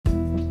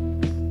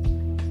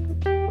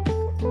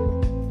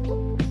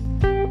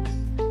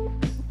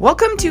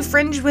Welcome to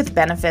Fringe with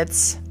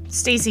Benefits.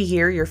 Stacy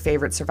here, your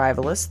favorite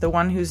survivalist, the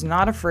one who's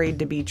not afraid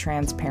to be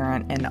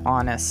transparent and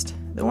honest,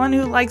 the one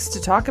who likes to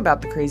talk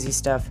about the crazy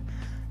stuff,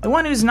 the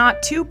one who's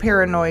not too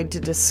paranoid to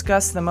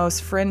discuss the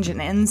most fringe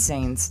and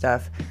insane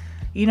stuff.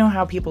 You know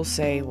how people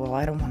say, well,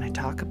 I don't want to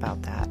talk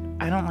about that.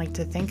 I don't like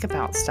to think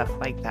about stuff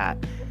like that.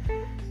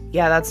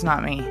 Yeah, that's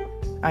not me.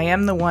 I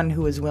am the one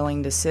who is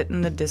willing to sit in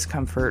the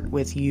discomfort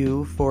with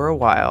you for a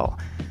while.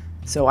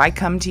 So I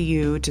come to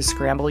you to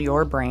scramble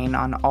your brain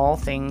on all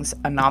things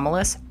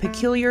anomalous,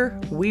 peculiar,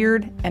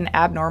 weird, and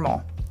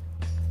abnormal.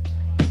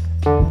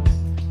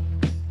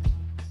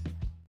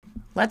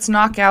 Let's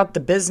knock out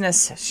the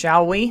business,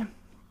 shall we?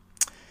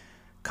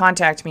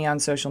 Contact me on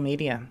social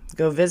media.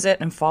 Go visit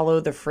and follow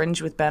the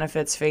Fringe with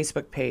Benefits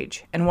Facebook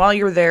page. And while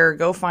you're there,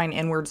 go find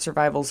Inward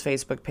Survival's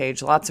Facebook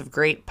page. Lots of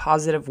great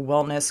positive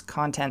wellness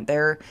content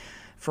there.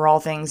 For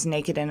all things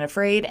naked and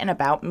afraid and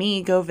about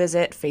me, go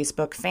visit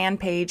Facebook fan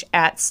page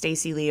at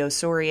Stacy Leo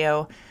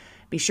Sorio.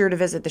 Be sure to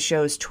visit the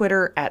show's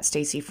Twitter at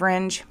Stacy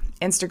Fringe.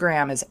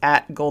 Instagram is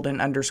at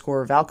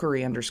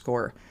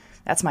golden_Valkyrie_.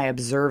 That's my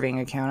observing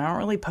account. I don't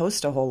really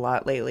post a whole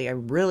lot lately. I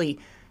really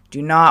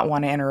do not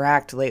want to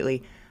interact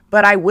lately,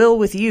 but I will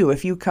with you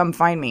if you come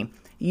find me.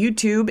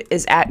 YouTube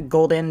is at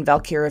Golden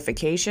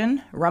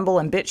Valkyrification. Rumble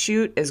and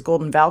BitChute is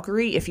Golden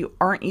Valkyrie. If you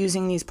aren't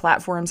using these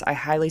platforms, I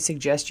highly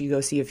suggest you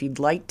go see if you'd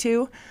like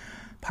to.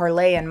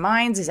 Parlay and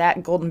Minds is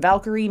at Golden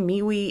Valkyrie.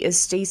 MeWe is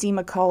Stacy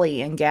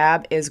McCauley, and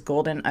Gab is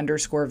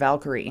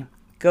Golden_Valkyrie.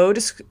 Go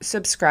to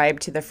subscribe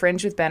to the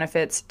Fringe with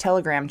Benefits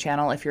Telegram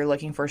channel if you're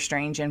looking for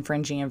strange and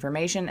fringy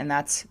information, and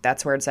that's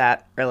where it's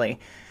at, really.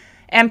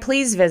 And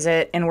please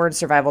visit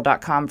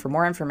inwardsurvival.com for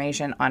more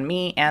information on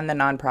me and the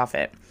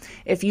nonprofit.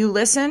 If you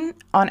listen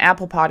on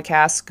Apple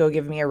Podcasts, go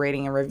give me a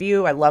rating and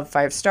review. I love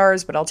 5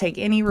 stars, but I'll take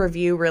any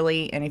review,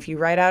 really. And if you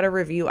write out a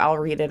review, I'll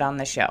read it on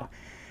the show.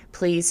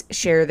 Please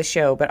share the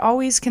show, but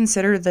always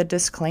consider the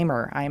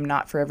disclaimer. I am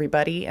not for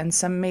everybody, and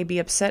some may be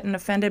upset and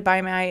offended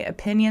by my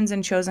opinions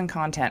and chosen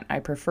content. I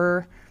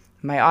prefer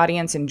my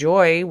audience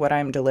enjoy what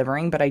I'm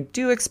delivering, but I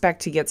do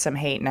expect to get some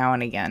hate now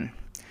and again.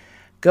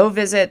 Go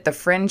visit the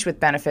Fringe with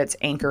Benefits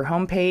Anchor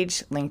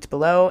homepage, linked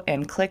below,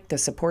 and click the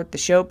Support the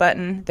Show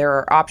button. There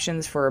are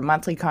options for a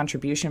monthly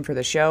contribution for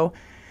the show.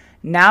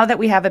 Now that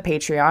we have a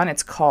Patreon,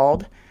 it's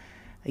called,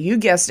 you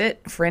guessed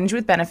it, Fringe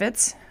with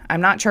Benefits.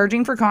 I'm not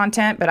charging for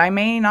content, but I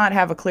may not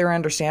have a clear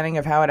understanding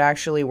of how it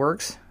actually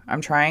works.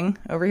 I'm trying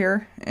over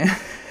here.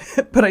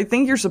 But I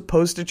think you're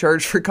supposed to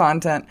charge for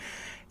content,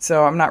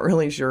 so I'm not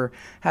really sure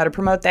how to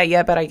promote that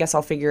yet, but I guess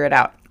I'll figure it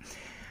out.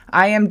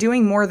 I am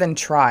doing more than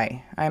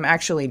try. I'm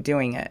actually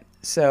doing it.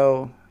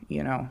 So,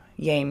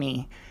 yay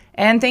me.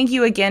 And thank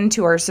you again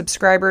to our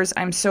subscribers.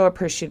 I'm so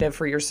appreciative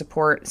for your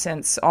support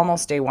since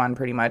almost day one,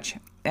 pretty much.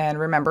 And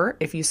remember,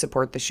 if you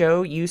support the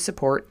show, you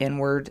support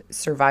Inward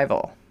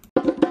Survival.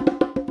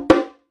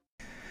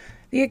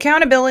 The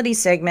accountability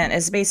segment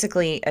is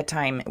basically a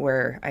time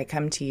where I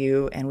come to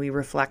you and we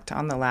reflect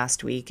on the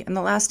last week and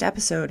the last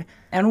episode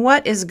and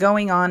what is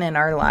going on in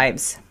our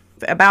lives.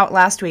 About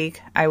last week,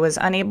 I was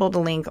unable to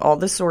link all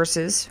the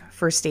sources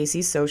for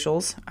Stacy's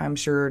socials. I'm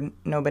sure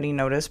nobody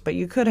noticed, but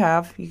you could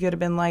have. You could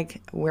have been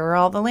like, where are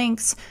all the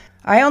links?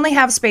 I only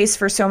have space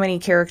for so many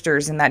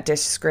characters in that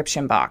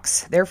description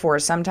box. Therefore,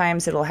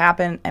 sometimes it'll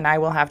happen and I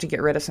will have to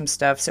get rid of some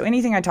stuff. So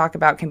anything I talk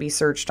about can be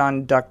searched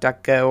on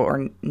DuckDuckGo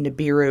or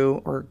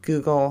Nibiru or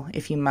Google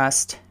if you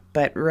must.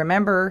 But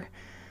remember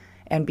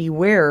and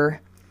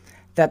beware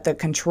that the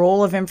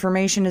control of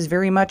information is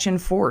very much in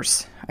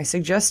force. I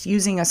suggest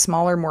using a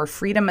smaller, more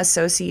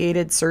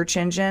freedom-associated search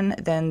engine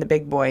than the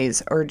big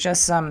boys, or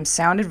just some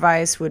sound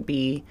advice would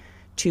be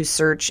to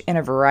search in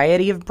a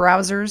variety of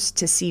browsers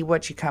to see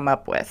what you come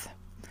up with.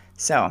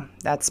 So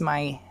that's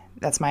my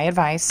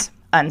advice,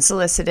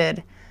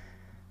 unsolicited,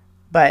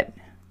 but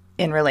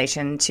in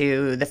relation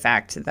to the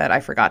fact that I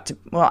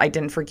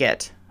didn't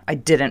forget. I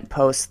didn't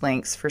post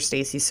links for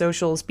Stacy's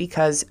socials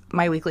because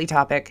my weekly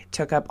topic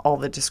took up all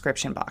the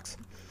description box.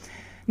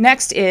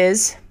 Next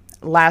is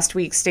last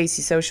week's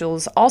Stacy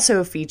socials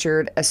also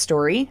featured a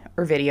story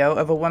or video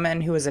of a woman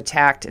who was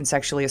attacked and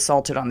sexually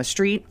assaulted on the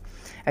street.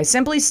 I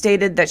simply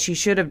stated that she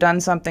should have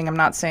done something. I'm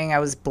not saying I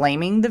was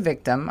blaming the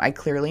victim. I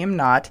clearly am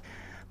not.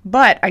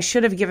 But I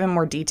should have given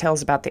more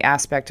details about the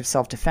aspect of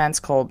self-defense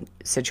called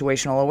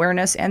situational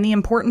awareness and the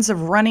importance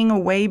of running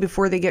away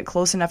before they get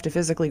close enough to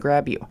physically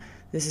grab you.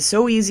 This is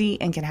so easy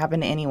and can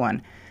happen to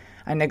anyone.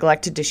 I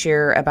neglected to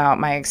share about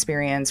my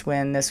experience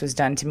when this was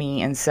done to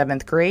me in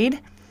 7th grade.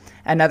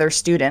 Another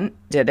student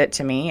did it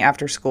to me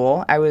after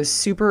school. I was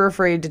super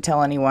afraid to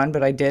tell anyone,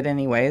 but I did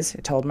anyways. I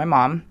told my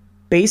mom.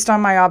 Based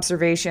on my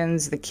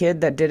observations, the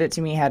kid that did it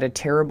to me had a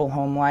terrible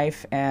home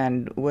life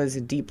and was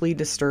a deeply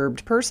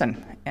disturbed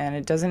person. And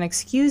it doesn't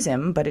excuse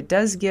him, but it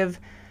does give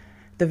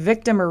the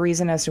victim a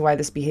reason as to why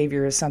this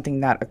behavior is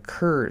something that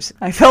occurs.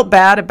 I felt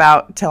bad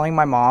about telling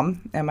my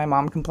mom, and my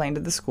mom complained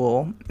to the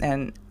school,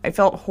 and I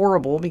felt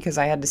horrible because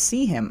I had to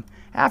see him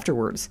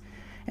afterwards.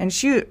 And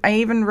shoot, I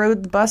even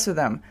rode the bus with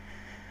him.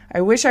 I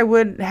wish I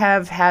would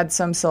have had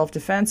some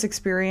self-defense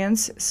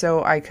experience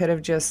so I could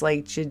have just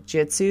like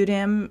jiu-jitsu'd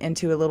him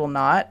into a little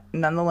knot.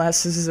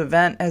 Nonetheless, this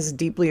event has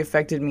deeply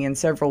affected me in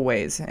several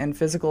ways, and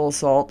physical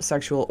assault,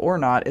 sexual or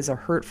not, is a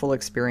hurtful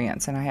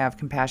experience, and I have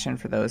compassion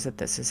for those that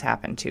this has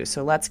happened to.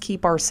 So let's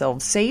keep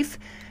ourselves safe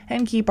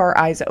and keep our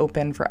eyes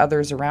open for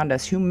others around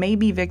us who may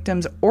be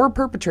victims or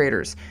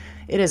perpetrators.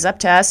 It is up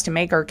to us to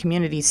make our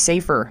communities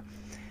safer.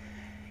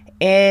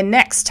 And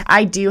next,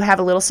 I do have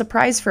a little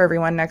surprise for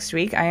everyone next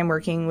week. I am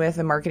working with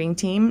a marketing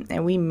team,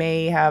 and we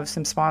may have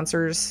some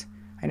sponsors.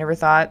 I never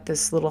thought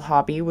this little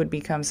hobby would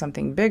become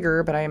something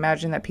bigger, but I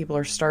imagine that people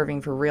are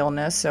starving for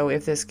realness. So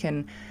if this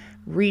can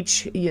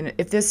reach,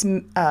 if this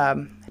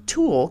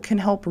tool can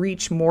help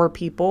reach more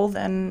people,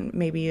 then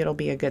maybe it'll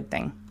be a good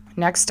thing.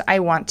 Next, I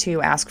want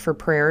to ask for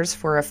prayers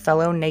for a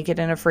fellow Naked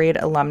and Afraid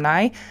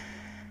alumni.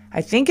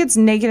 I think it's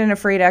Naked and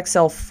Afraid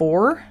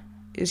XL4.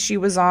 She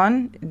was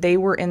on. They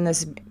were in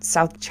this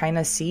South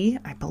China Sea,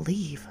 I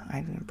believe.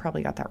 I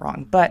probably got that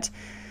wrong. But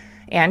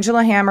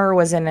Angela Hammer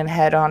was in a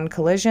head-on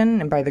collision,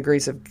 and by the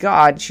grace of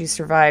God, she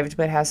survived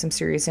but has some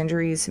serious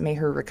injuries. May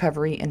her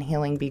recovery and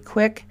healing be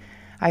quick.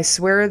 I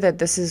swear that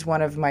this is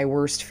one of my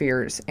worst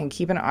fears, and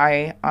keep an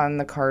eye on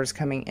the cars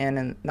coming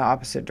in the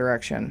opposite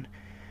direction.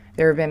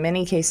 There have been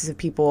many cases of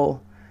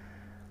people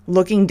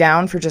looking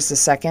down for just a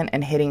second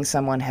and hitting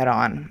someone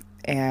head-on.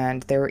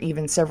 And there are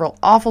even several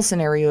awful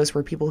scenarios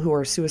where people who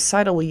are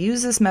suicidal will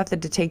use this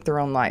method to take their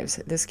own lives.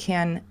 This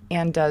can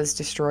and does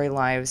destroy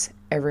lives.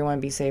 Everyone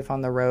be safe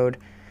on the road.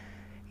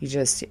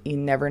 You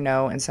never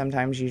know, and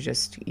sometimes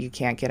you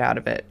can't get out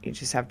of it. You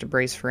just have to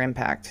brace for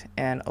impact.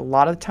 And a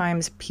lot of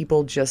times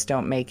people just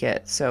don't make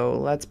it. So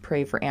let's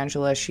pray for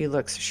Angela.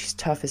 She's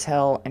tough as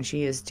hell, and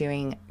she is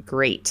doing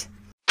great.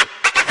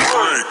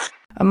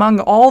 Among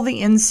all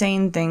the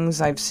insane things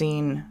I've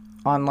seen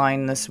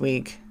online this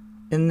week,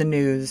 in the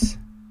news,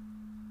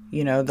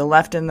 the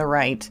left and the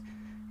right,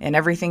 and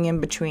everything in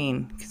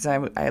between, because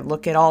I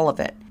look at all of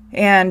it.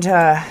 And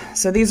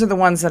so these are the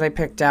ones that I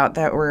picked out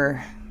that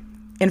were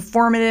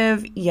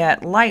informative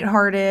yet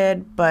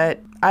lighthearted,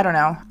 but I don't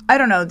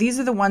know. These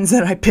are the ones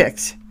that I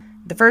picked.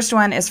 The first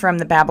one is from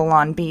the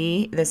Babylon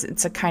Bee.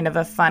 It's a kind of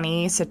a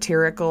funny,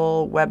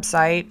 satirical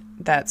website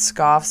that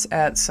scoffs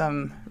at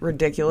some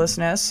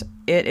ridiculousness.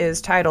 It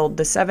is titled,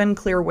 The 7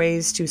 Clear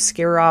Ways to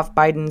Scare Off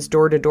Biden's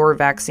Door-to-Door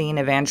Vaccine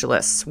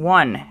Evangelists.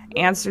 1.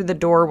 Answer the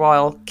door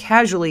while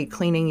casually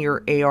cleaning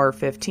your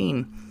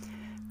AR-15.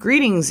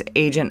 Greetings,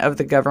 agent of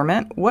the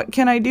government. What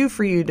can I do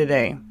for you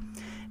today?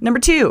 Number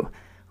 2.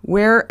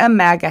 Wear a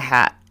MAGA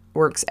hat.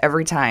 Works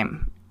every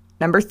time.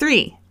 Number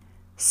 3.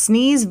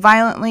 Sneeze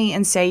violently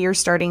and say you're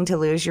starting to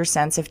lose your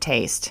sense of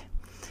taste.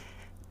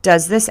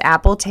 Does this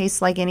apple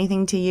taste like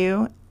anything to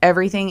you?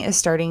 Everything is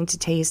starting to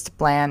taste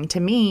bland to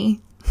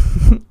me.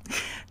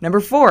 Number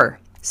 4,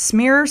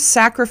 smear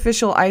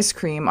sacrificial ice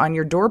cream on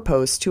your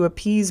doorpost to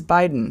appease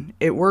Biden.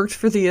 It worked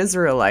for the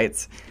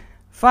Israelites.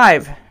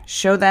 5,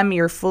 show them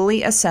your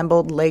fully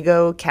assembled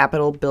Lego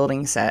Capitol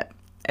building set.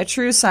 A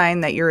true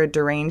sign that you're a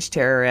deranged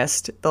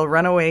terrorist. They'll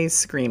run away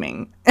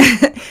screaming.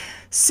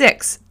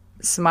 6,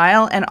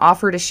 smile and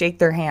offer to shake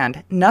their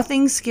hand.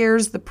 Nothing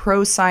scares the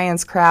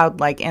pro-science crowd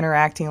like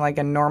interacting like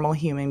a normal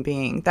human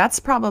being. That's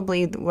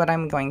probably what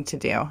I'm going to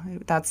do.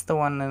 That's the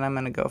one that I'm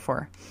going to go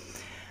for.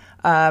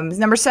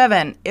 Number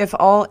 7, if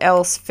all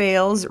else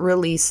fails,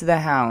 release the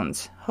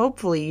hounds.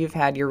 Hopefully you've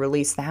had your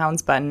release the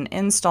hounds button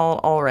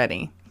installed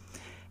already.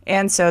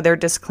 And so their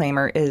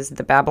disclaimer is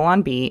the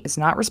Babylon Bee is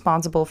not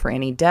responsible for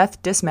any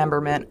death,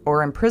 dismemberment,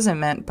 or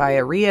imprisonment by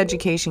a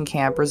re-education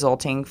camp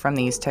resulting from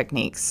these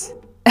techniques.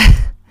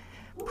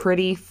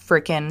 Pretty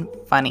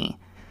freaking funny.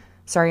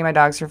 Sorry, my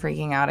dogs are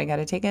freaking out. I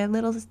gotta take a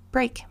little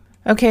break.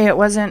 Okay, it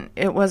wasn't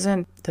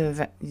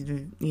the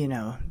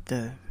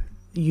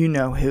you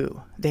know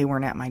who. They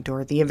weren't at my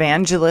door. The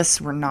evangelists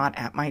were not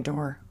at my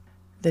door.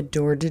 The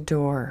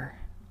door-to-door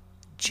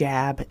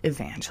jab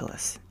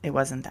evangelists. It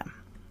wasn't them.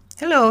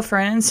 Hello,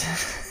 friends.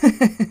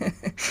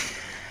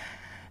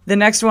 The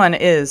next one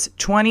is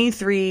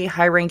 23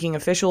 high-ranking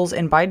officials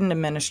in Biden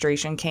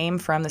administration came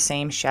from the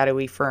same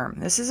shadowy firm.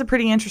 This is a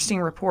pretty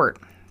interesting report.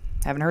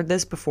 Haven't heard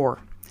this before.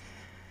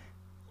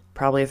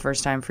 Probably the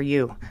first time for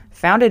you.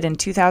 Founded in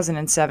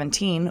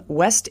 2017,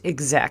 West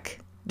Exec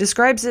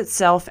describes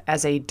itself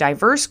as a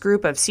diverse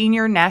group of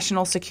senior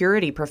national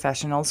security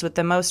professionals with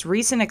the most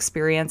recent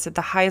experience at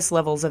the highest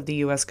levels of the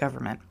U.S.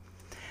 government.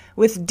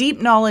 With deep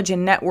knowledge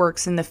and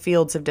networks in the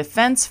fields of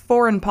defense,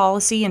 foreign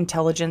policy,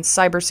 intelligence,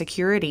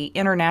 cybersecurity,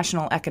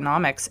 international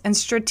economics, and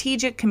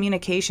strategic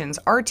communications,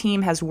 our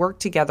team has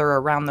worked together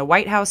around the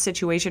White House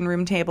Situation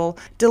Room table,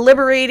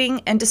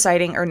 deliberating and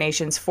deciding our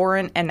nation's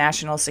foreign and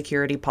national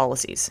security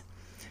policies.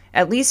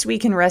 At least we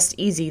can rest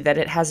easy that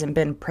it hasn't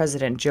been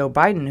President Joe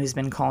Biden who's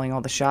been calling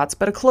all the shots,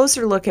 but a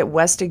closer look at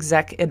West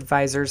Exec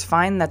advisors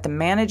find that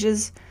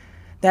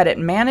it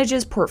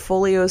manages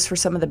portfolios for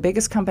some of the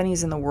biggest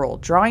companies in the world,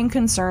 drawing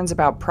concerns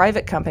about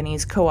private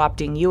companies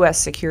co-opting U.S.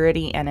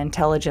 security and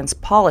intelligence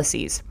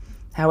policies.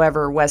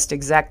 However, West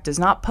Exec does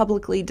not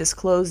publicly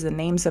disclose the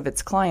names of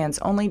its clients,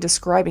 only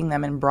describing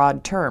them in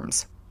broad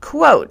terms.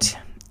 Quote,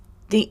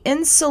 "The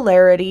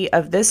insularity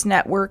of this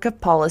network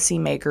of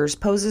policymakers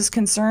poses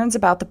concerns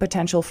about the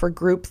potential for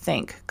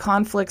groupthink,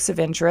 conflicts of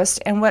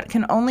interest, and what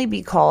can only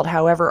be called,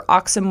 however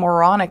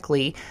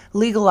oxymoronically,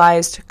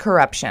 legalized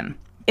corruption."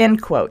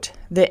 End quote.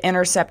 The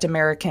Intercept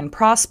American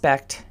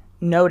Prospect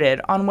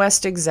noted on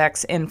West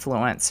Exec's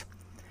influence.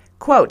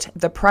 Quote,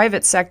 "The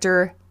private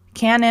sector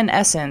can in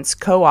essence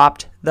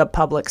co-opt the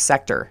public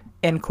sector."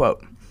 End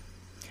quote.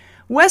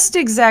 West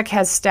Exec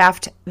has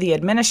staffed the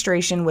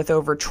administration with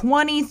over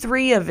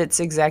 23 of its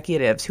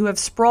executives who have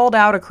sprawled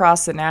out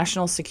across the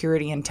national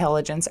security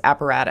intelligence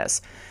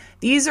apparatus.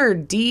 These are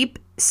deep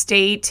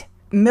state,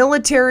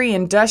 military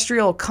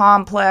industrial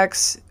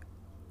complex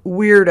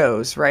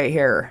weirdos right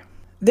here.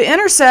 The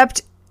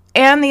Intercept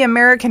and the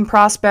American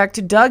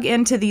Prospect dug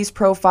into these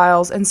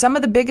profiles, and some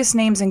of the biggest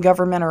names in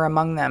government are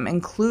among them,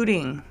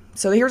 including...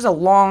 So here's a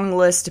long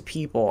list of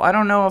people. I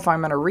don't know if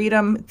I'm going to read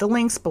them. The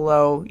link's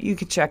below. You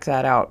can check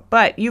that out.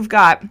 But you've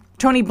got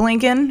Tony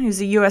Blinken, who's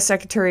the U.S.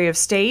 Secretary of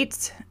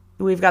State.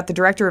 We've got the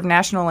Director of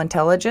National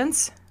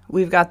Intelligence.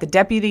 We've got the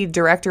Deputy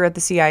Director at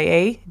the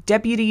CIA,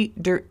 Deputy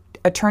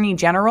Attorney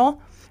General,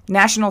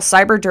 National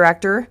Cyber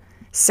Director,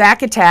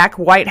 SAC Attack,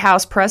 White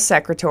House Press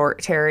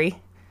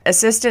Secretary,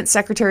 Assistant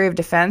Secretary of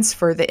Defense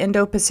for the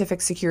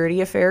Indo-Pacific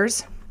Security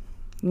Affairs,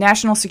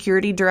 National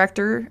Security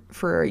Director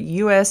for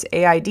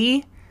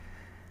USAID,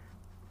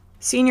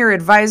 Senior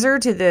Advisor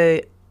to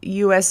the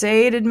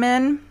USAID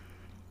admin.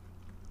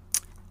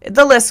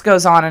 The list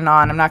goes on and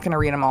on. I'm not going to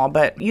read them all,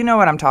 but you know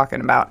what I'm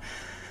talking about.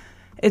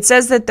 It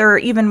says that there are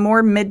even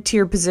more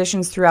mid-tier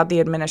positions throughout the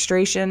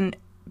administration.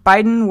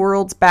 Biden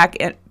world's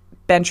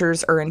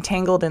backbenchers are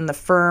entangled in the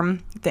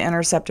firm, the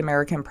Intercept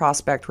American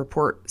Prospect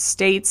report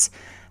states.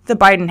 The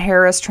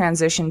Biden-Harris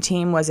transition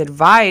team was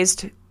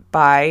advised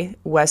by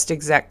West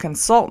Exec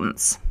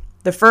consultants.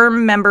 The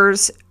firm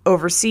members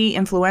oversee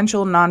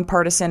influential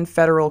nonpartisan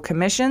federal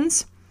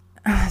commissions.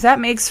 That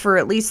makes for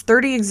at least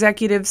 30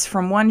 executives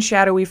from one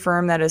shadowy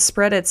firm that has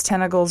spread its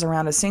tentacles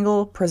around a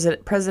single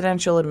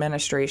presidential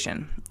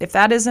administration. If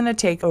that isn't a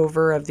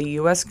takeover of the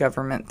U.S.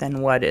 government,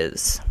 then what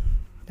is?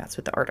 That's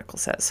what the article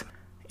says.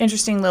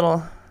 Interesting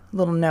little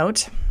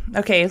note.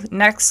 Okay,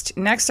 next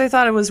I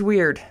thought it was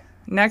weird.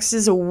 Next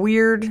is a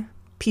weird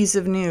piece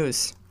of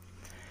news.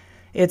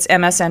 It's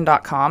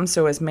MSN.com,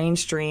 so as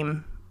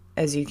mainstream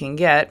as you can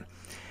get.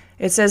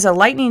 It says a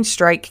lightning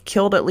strike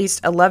killed at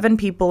least 11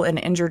 people and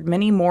injured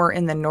many more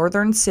in the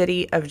northern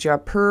city of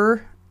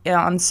Jaipur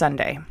on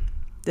Sunday.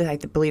 I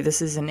believe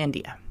this is in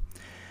India.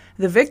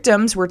 The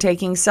victims were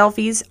taking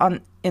selfies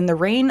in the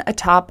rain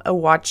atop a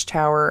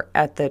watchtower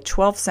at the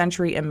 12th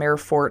century Amer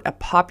Fort, a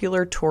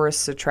popular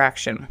tourist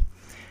attraction.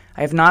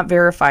 I have not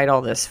verified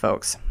all this,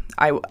 folks.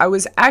 I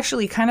was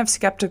actually kind of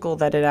skeptical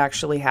that it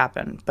actually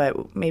happened,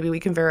 but maybe we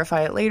can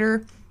verify it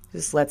later.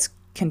 Just let's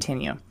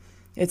continue.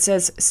 It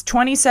says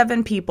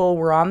 27 people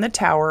were on the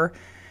tower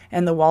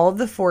and the wall of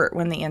the fort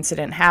when the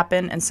incident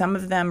happened, and some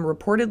of them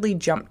reportedly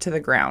jumped to the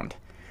ground.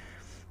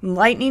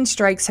 Lightning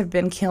strikes have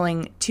been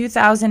killing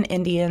 2,000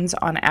 Indians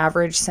on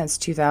average since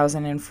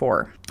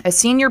 2004. A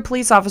senior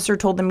police officer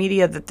told the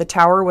media that the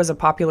tower was a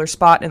popular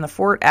spot in the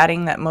fort,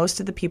 adding that most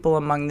of the people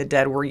among the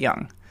dead were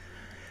young.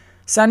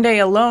 Sunday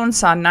alone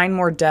saw 9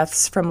 more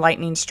deaths from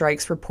lightning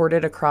strikes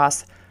reported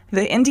across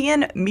the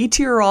Indian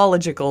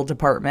Meteorological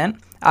Department.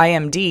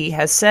 IMD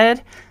has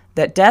said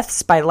that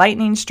deaths by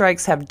lightning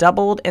strikes have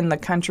doubled in the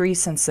country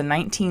since the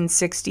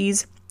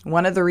 1960s.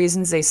 One of the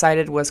reasons they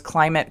cited was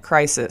climate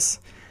crisis.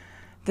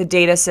 The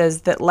data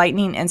says that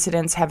lightning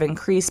incidents have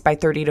increased by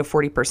 30 to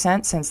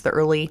 40% since the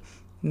early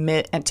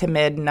to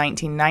mid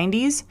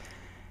 1990s.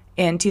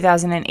 In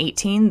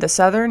 2018, the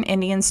southern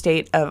Indian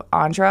state of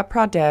Andhra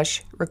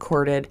Pradesh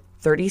recorded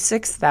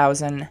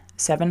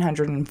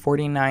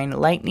 36,749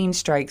 lightning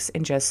strikes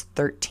in just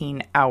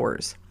 13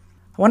 hours.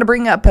 I want to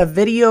bring up a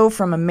video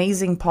from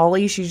Amazing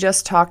Polly. She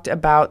just talked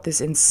about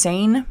this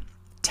insane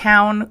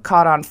town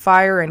caught on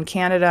fire in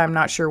Canada. I'm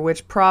not sure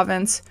which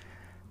province.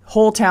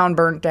 Whole town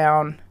burnt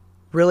down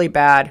really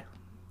bad.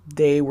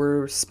 They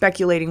were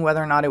speculating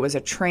whether or not it was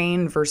a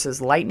train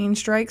versus lightning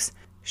strikes.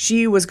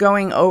 She was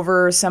going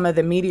over some of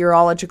the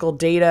meteorological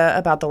data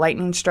about the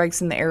lightning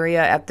strikes in the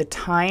area at the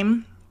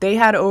time. They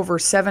had over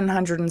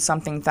 700 and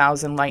something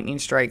thousand lightning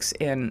strikes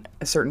in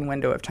a certain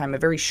window of time, a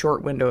very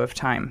short window of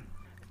time.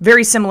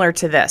 Very similar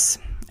to this.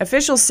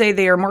 Officials say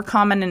they are more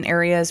common in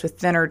areas with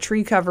thinner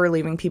tree cover,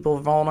 leaving people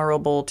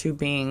vulnerable to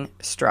being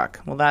struck.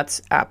 Well,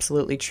 that's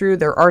absolutely true.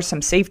 There are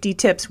some safety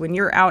tips. When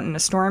you're out in a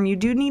storm, you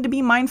do need to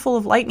be mindful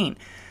of lightning.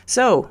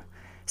 So,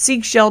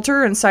 seek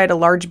shelter inside a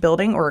large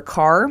building or a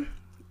car.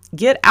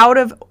 Get out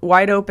of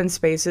wide open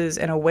spaces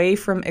and away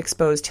from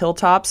exposed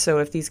hilltops. So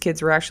if these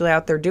kids were actually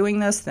out there doing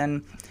this,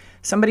 then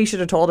somebody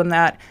should have told them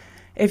that.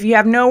 If you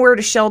have nowhere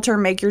to shelter,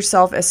 make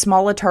yourself as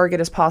small a target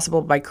as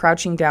possible by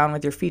crouching down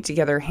with your feet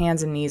together,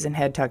 hands and knees, and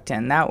head tucked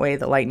in. That way,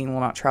 the lightning will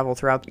not travel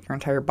throughout your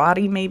entire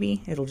body,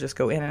 maybe. It'll just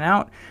go in and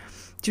out.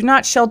 Do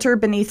not shelter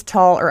beneath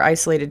tall or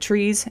isolated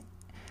trees.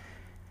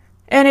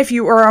 And if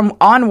you are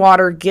on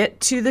water, get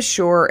to the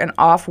shore and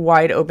off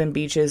wide open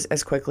beaches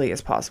as quickly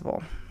as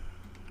possible.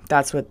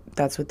 That's what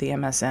the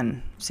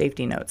MSN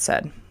safety note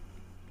said.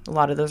 A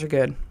lot of those are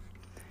good.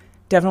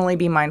 Definitely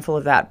be mindful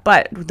of that.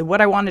 But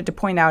what I wanted to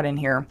point out in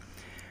here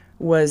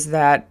was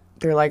that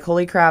they're like,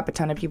 holy crap, a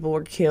ton of people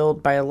were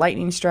killed by a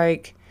lightning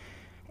strike.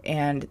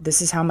 And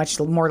this is how much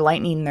more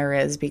lightning there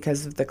is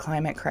because of the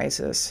climate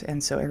crisis.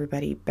 And so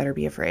everybody better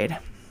be afraid.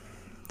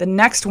 The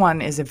next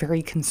one is a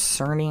very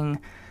concerning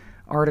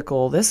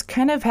article. This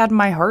kind of had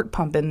my heart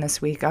pumping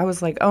this week. I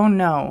was like, oh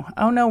no,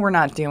 we're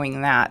not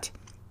doing that.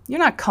 You're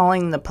not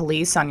calling the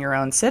police on your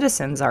own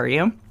citizens, are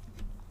you?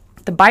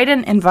 The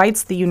Biden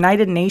invites the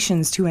United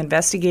Nations to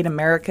investigate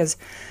America's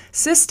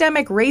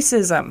systemic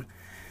racism,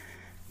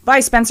 by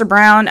Spencer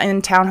Brown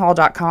in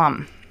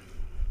townhall.com.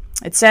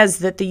 It says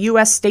that the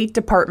U.S. State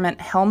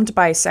Department, helmed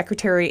by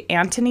Secretary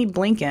Antony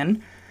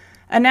Blinken,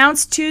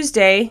 announced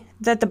Tuesday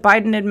that the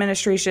Biden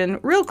administration,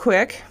 real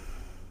quick,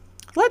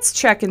 let's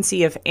check and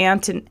see if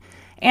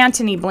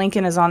Antony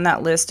Blinken is on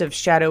that list of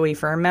shadowy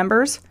firm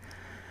members.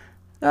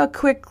 A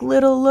quick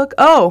little look.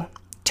 Oh,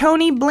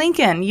 Tony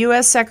Blinken,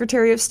 U.S.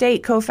 Secretary of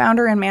State,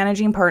 co-founder and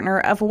managing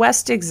partner of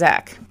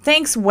WestExec.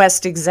 Thanks,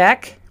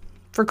 WestExec,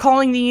 for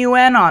calling the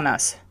UN on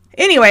us.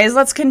 Anyways,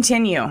 let's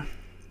continue.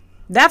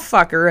 That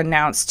fucker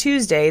announced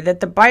Tuesday that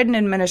the Biden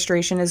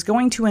administration is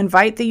going to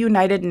invite the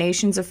United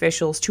Nations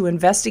officials to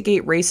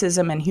investigate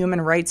racism and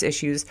human rights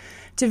issues,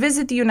 to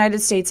visit the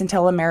United States and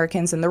tell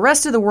Americans and the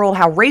rest of the world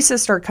how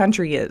racist our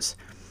country is.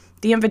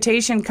 The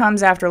invitation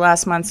comes after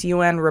last month's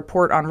UN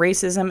report on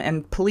racism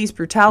and police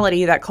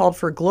brutality that called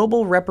for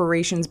global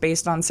reparations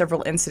based on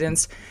several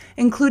incidents,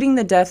 including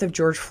the death of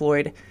George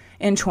Floyd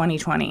in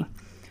 2020.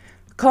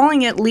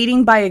 Calling it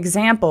leading by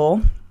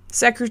example,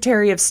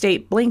 Secretary of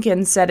State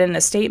Blinken said in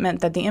a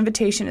statement that the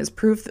invitation is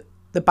proof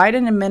the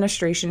Biden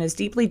administration is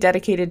deeply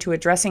dedicated to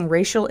addressing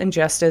racial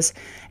injustice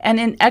and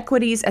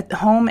inequities at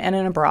home and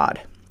abroad.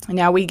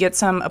 Now we get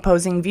some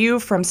opposing view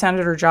from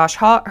Senator Josh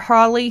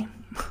Hawley,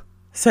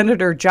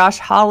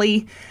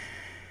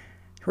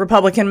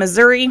 Republican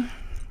Missouri,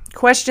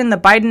 questioned the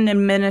Biden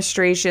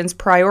administration's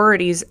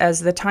priorities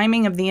as the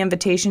timing of the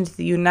invitation to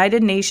the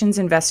United Nations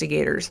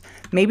investigators.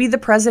 Maybe the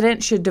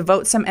president should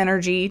devote some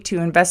energy to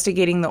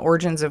investigating the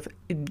origins of,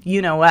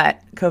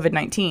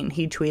 COVID-19,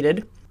 he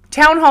tweeted.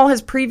 Town Hall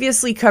has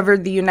previously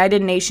covered the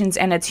United Nations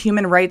and its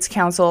Human Rights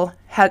Council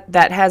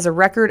that has a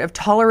record of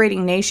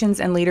tolerating nations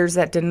and leaders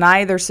that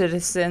deny their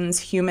citizens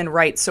human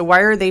rights. So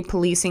why are they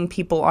policing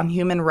people on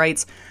human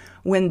rights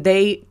when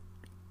they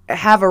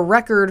have a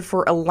record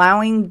for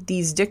allowing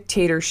these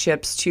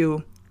dictatorships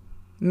to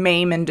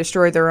maim and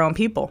destroy their own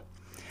people?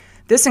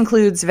 This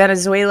includes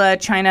Venezuela,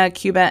 China,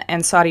 Cuba,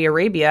 and Saudi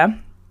Arabia.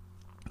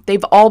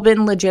 They've all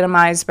been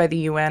legitimized by the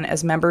UN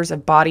as members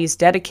of bodies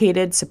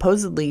dedicated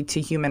supposedly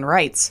to human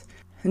rights.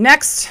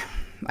 Next,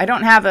 I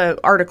don't have an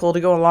article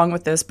to go along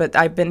with this, but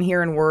I've been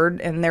hearing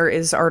word, and there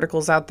is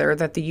articles out there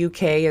that the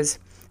UK is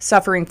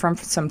suffering from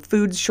some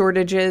food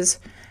shortages,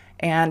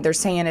 and they're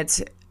saying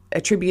it's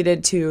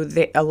attributed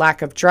to a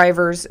lack of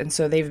drivers, and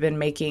so they've been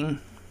making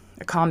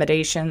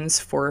accommodations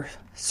for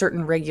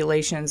certain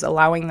regulations,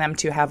 allowing them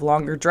to have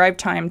longer drive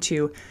time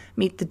to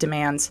meet the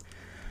demands.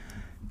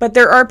 But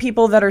there are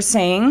people that are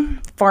saying,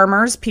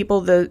 farmers,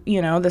 people,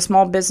 the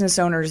small business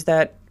owners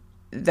that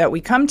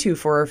we come to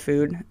for our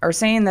food, are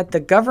saying that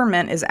the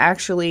government is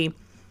actually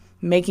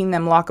making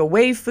them lock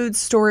away food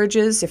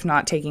storages, if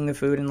not taking the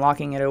food and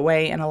locking it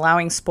away, and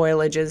allowing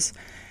spoilages,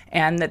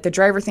 and that the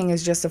driver thing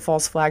is just a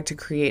false flag to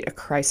create a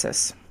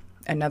crisis.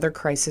 Another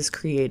crisis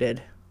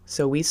created.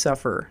 So we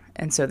suffer,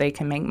 and so they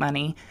can make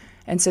money,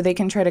 and so they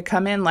can try to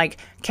come in like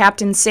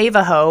Captain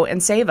Save-A-Ho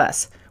and save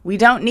us. We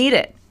don't need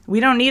it.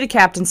 We don't need a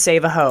Captain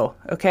Save-A-Ho,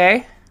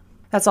 okay?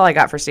 That's all I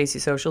got for Stacy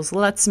Socials.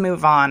 Let's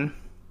move on.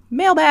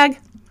 Mailbag.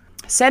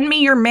 Send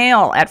me your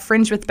mail at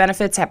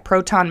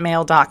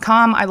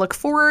fringewithbenefits@protonmail.com. I look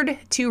forward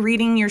to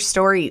reading your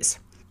stories.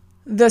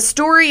 The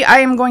story I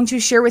am going to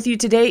share with you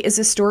today is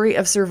a story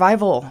of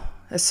survival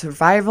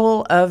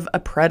of a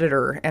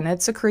predator, and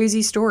it's a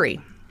crazy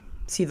story.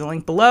 See the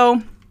link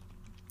below.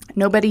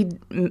 Nobody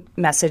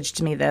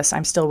messaged me this.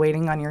 I'm still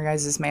waiting on your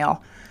guys'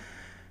 mail.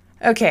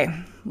 Okay,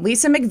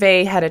 Lisa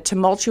McVeigh had a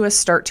tumultuous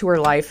start to her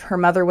life. Her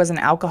mother was an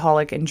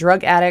alcoholic and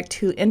drug addict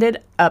who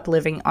ended up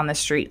living on the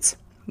streets.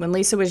 When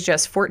Lisa was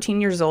just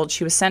 14 years old,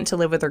 she was sent to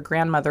live with her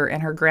grandmother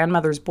and her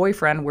grandmother's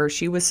boyfriend, where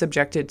she was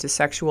subjected to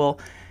sexual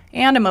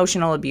and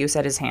emotional abuse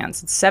at his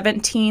hands. At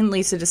 17,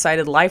 Lisa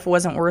decided life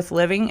wasn't worth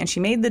living, and she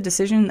made the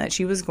decision that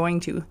she was going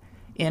to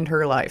end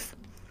her life.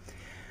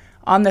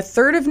 On the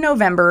 3rd of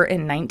November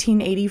in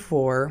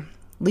 1984,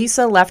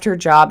 Lisa left her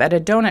job at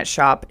a donut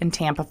shop in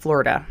Tampa,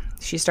 Florida.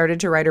 She started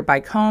to ride her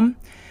bike home.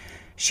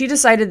 She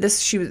decided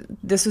this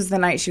was the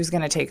night she was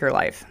going to take her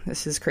life.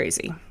 This is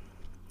crazy.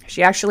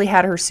 She actually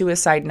had her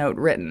suicide note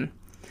written.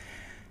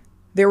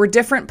 There were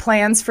different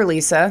plans for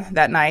Lisa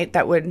that night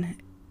that would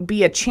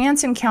be a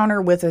chance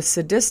encounter with a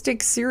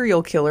sadistic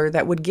serial killer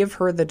that would give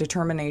her the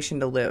determination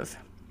to live.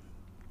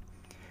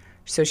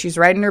 So she's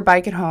riding her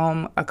bike at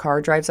home. A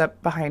car drives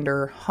up behind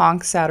her,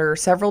 honks at her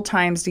several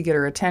times to get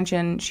her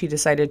attention. She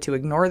decided to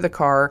ignore the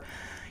car.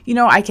 You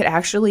know, I could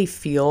actually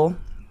feel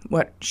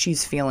what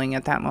she's feeling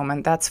at that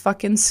moment. That's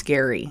fucking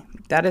scary.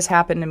 That has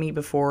happened to me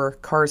before.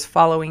 Cars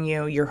following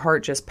you, your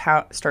heart just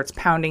starts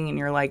pounding and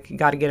you're like,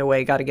 gotta get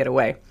away, gotta get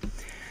away.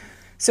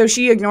 So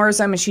she ignores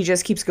them and she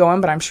just keeps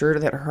going, but I'm sure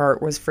that her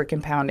heart was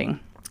freaking pounding.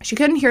 She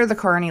couldn't hear the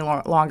car any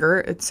longer.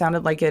 It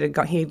sounded like he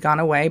had gone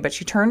away, but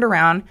she turned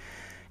around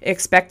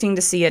expecting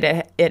to see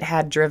it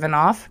had driven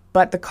off,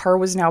 but the car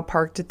was now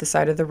parked at the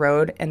side of the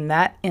road. And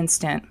that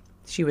instant,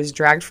 she was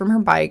dragged from her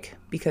bike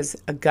because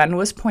a gun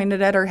was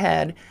pointed at her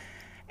head,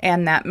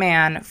 and that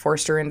man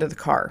forced her into the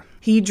car.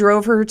 He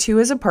drove her to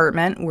his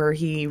apartment where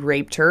he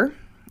raped her.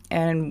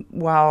 And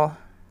while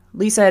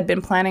Lisa had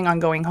been planning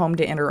on going home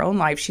to end her own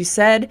life, she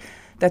said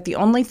that the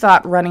only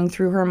thought running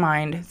through her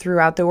mind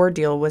throughout the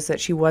ordeal was that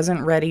she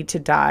wasn't ready to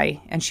die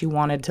and she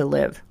wanted to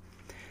live.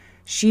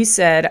 She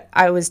said,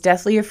 "I was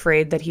deathly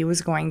afraid that he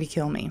was going to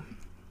kill me."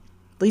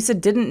 Lisa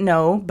didn't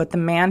know, but the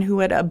man who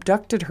had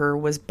abducted her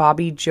was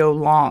Bobby Joe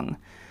Long.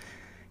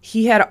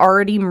 He had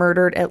already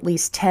murdered at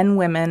least 10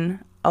 women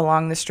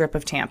along the strip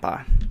of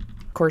Tampa.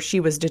 Of course, she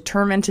was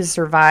determined to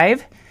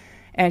survive,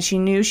 and she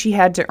knew she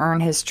had to earn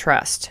his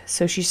trust.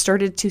 So she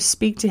started to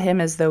speak to him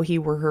as though he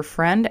were her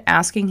friend,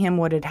 asking him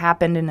what had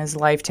happened in his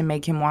life to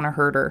make him want to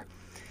hurt her.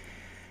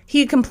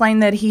 He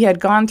complained that he had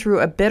gone through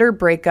a bitter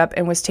breakup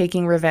and was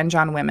taking revenge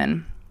on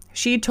women.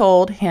 She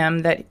told him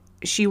that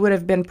she would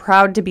have been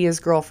proud to be his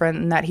girlfriend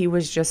and that he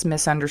was just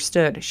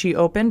misunderstood. She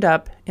opened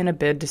up in a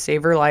bid to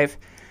save her life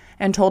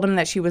and told him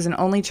that she was an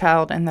only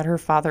child and that her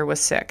father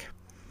was sick.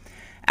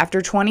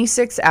 After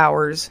 26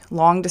 hours,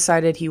 Long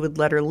decided he would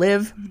let her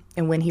live,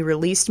 and when he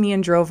released me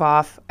and drove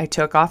off, I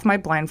took off my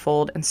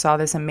blindfold and saw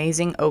this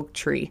amazing oak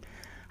tree.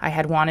 I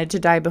had wanted to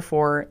die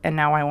before, and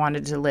now I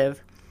wanted to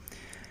live.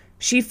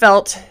 She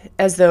felt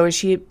as though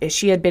she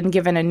had been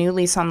given a new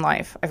lease on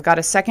life. "I've got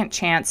a second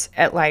chance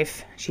at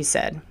life," she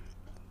said.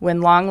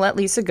 When Long let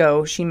Lisa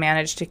go, she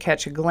managed to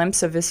catch a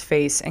glimpse of his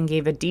face and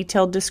gave a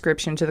detailed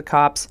description to the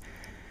cops.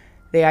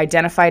 They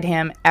identified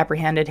him,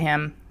 apprehended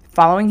him.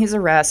 Following his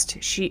arrest,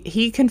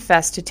 he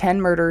confessed to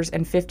 10 murders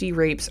and 50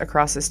 rapes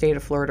across the state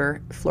of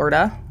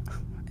Florida,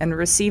 and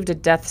received a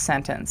death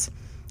sentence.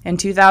 In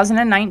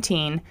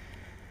 2019,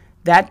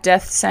 that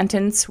death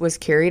sentence was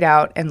carried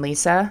out, and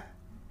Lisa,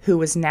 who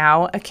was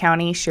now a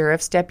county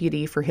sheriff's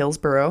deputy for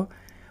Hillsborough,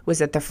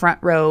 was at the front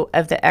row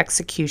of the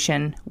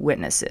execution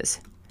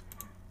witnesses.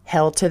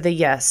 Hell to the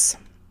yes.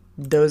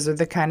 Those are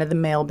the kind of the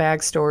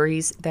mailbag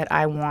stories that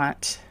I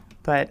want,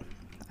 but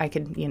I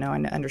could,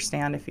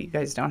 understand if you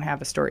guys don't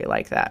have a story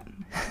like that.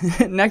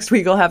 Next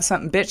week, I'll have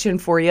something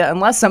bitchin' for you,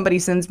 unless somebody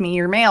sends me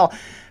your mail.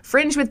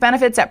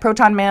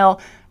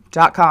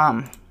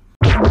 fringewithbenefits@protonmail.com.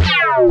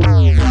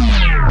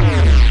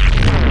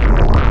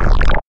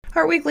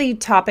 Our weekly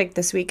topic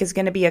this week is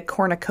going to be a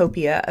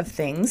cornucopia of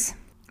things.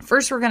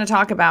 First, we're going to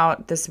talk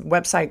about this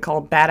website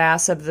called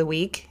Badass of the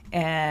Week,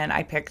 and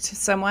I picked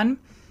someone,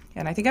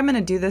 and I think I'm going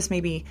to do this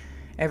maybe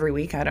every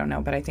week. I don't know,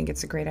 but I think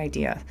it's a great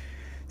idea.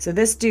 So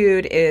this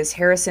dude is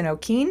Harrison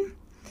O'Keene.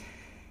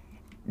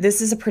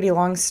 This is a pretty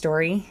long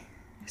story,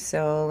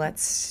 so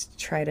let's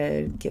try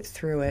to get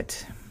through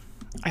it.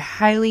 I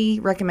highly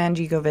recommend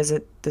you go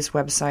visit this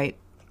website.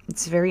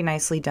 It's very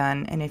nicely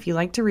done, and if you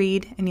like to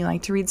read and you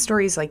like to read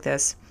stories like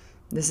this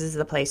is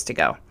the place to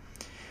go.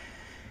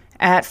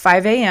 At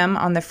 5 a.m.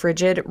 on the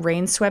frigid,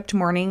 rain-swept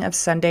morning of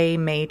Sunday,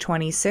 May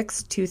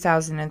 26,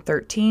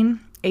 2013,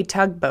 a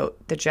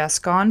tugboat, the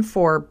Jescon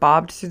 4,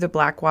 bobbed through the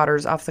black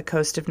waters off the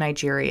coast of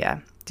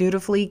Nigeria,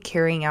 dutifully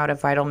carrying out a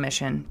vital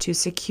mission to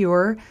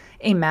secure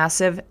a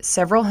massive,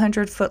 several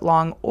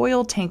hundred-foot-long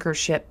oil tanker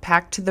ship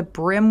packed to the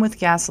brim with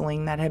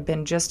gasoline that had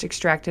been just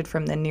extracted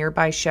from the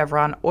nearby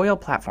Chevron oil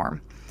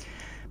platform.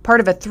 Part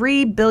of a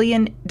 $3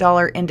 billion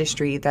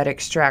industry that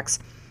extracts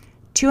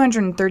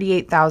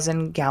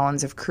 238,000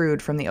 gallons of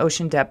crude from the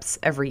ocean depths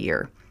every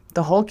year.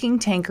 The hulking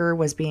tanker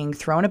was being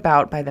thrown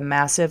about by the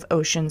massive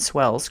ocean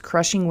swells,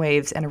 crushing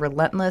waves, and a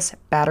relentless,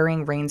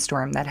 battering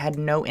rainstorm that had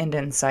no end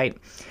in sight.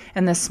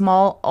 And the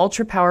small,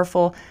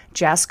 ultra-powerful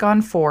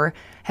Jescon 4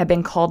 had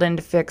been called in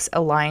to fix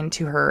a line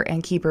to her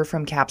and keep her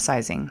from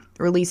capsizing,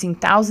 releasing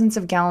thousands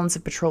of gallons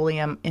of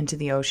petroleum into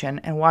the ocean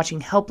and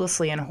watching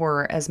helplessly in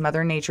horror as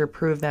Mother Nature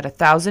proved that a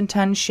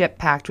 1,000-ton ship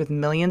packed with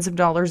millions of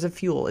dollars of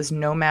fuel is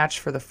no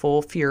match for the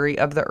full fury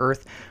of the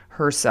earth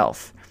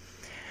herself.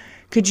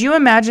 Could you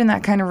imagine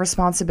that kind of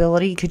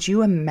responsibility? Could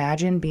you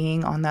imagine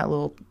being on that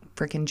little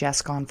freaking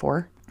Jescon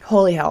 4?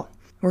 Holy hell.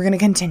 We're going to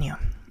continue.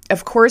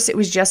 Of course, it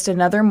was just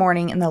another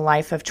morning in the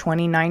life of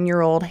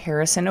 29-year-old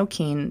Harrison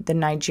O'Keene, the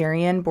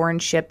Nigerian-born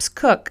ship's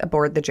cook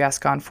aboard the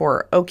Jescon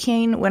 4.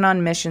 O'Keene went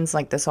on missions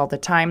like this all the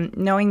time,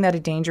 knowing that a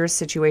dangerous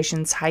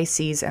situations, high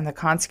seas, and the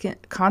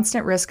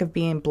constant risk of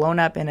being blown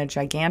up in a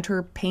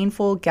gigantic,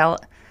 painful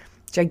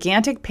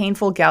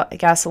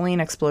gasoline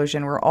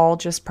explosion were all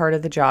just part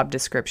of the job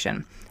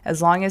description. As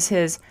long as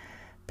his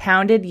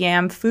pounded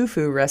yam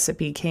fufu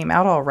recipe came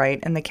out all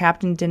right, and the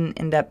captain didn't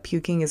end up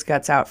puking his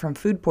guts out from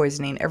food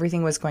poisoning.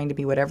 Everything was going to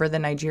be whatever the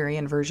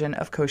Nigerian version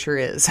of kosher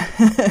is.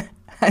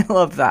 I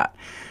love that.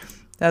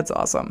 That's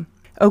awesome.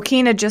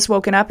 O'Keen had just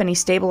woken up and he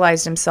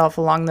stabilized himself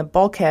along the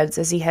bulkheads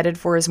as he headed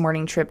for his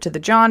morning trip to the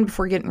John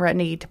before getting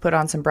ready to put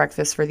on some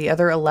breakfast for the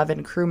other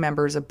 11 crew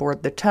members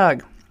aboard the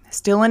tug.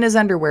 Still in his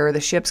underwear,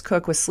 the ship's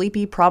cook was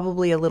sleepy,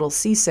 probably a little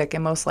seasick,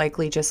 and most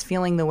likely just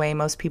feeling the way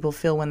most people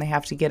feel when they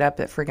have to get up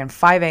at friggin'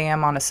 5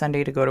 a.m. on a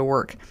Sunday to go to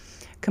work.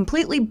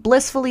 Completely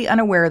blissfully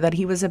unaware that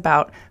he was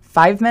about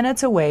 5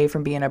 minutes away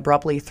from being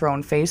abruptly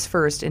thrown face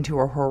first into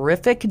a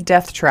horrific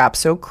death trap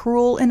so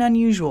cruel and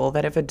unusual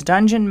that if a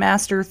dungeon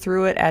master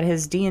threw it at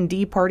his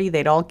D&D party,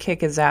 they'd all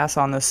kick his ass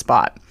on the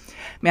spot.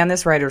 Man,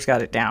 this writer's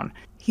got it down.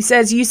 He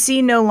says, "You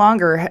see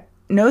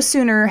no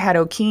sooner had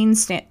O'Keen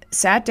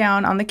sat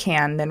down on the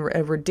can than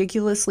a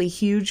ridiculously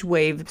huge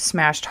wave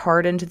smashed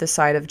hard into the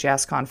side of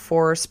Jascon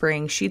 4,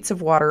 spraying sheets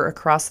of water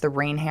across the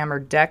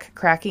rain-hammered deck,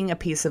 cracking a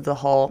piece of the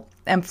hull,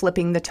 and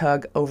flipping the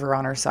tug over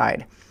on her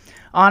side.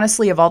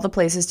 Honestly, of all the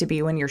places to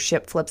be when your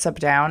ship flips up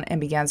down and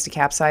begins to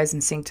capsize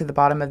and sink to the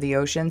bottom of the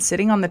ocean,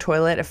 sitting on the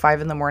toilet at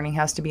 5 a.m.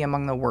 has to be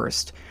among the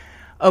worst.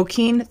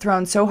 O'Keen,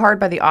 thrown so hard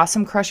by the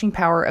awesome crushing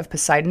power of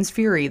Poseidon's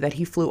fury that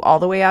he flew all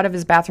the way out of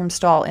his bathroom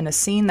stall in a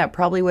scene that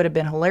probably would have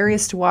been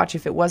hilarious to watch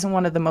if it wasn't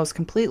one of the most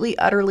completely,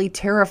 utterly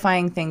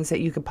terrifying things that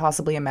you could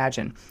possibly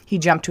imagine. He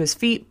jumped to his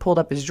feet, pulled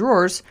up his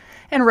drawers,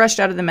 and rushed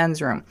out of the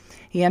men's room.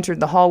 He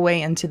entered the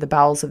hallway into the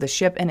bowels of the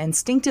ship and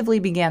instinctively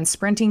began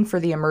sprinting for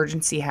the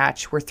emergency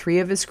hatch, where 3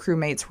 of his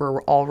crewmates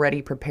were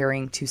already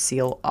preparing to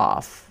seal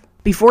off.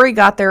 Before he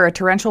got there, a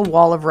torrential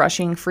wall of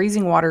rushing,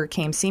 freezing water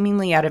came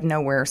seemingly out of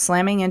nowhere,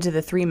 slamming into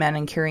the 3 men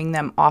and carrying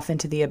them off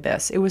into the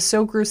abyss. It was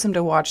so gruesome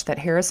to watch that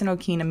Harris and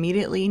O'Keen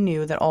immediately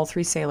knew that all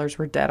 3 sailors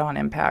were dead on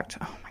impact.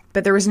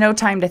 But there was no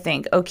time to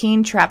think.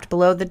 O'Keen, trapped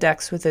below the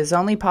decks with his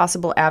only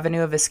possible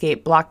avenue of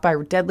escape blocked by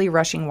deadly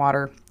rushing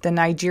water. The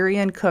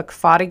Nigerian cook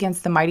fought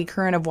against the mighty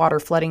current of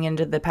water flooding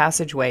into the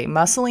passageway,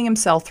 muscling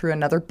himself through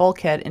another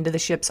bulkhead into the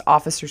ship's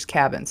officers'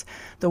 cabins.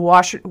 The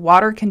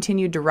water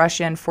continued to rush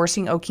in,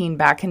 forcing O'Keen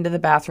back into the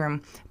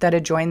bathroom that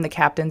adjoined the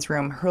captain's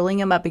room, hurling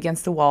him up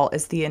against the wall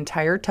as the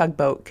entire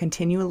tugboat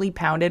continually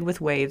pounded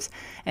with waves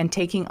and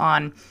taking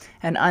on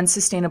an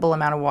unsustainable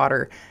amount of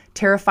water,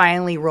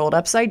 terrifyingly rolled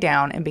upside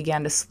down and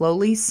began to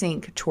slowly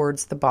sink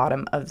towards the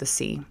bottom of the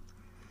sea.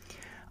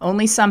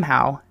 Only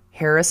somehow,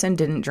 Harrison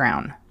didn't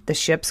drown. The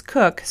ship's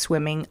cook,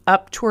 swimming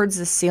up towards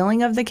the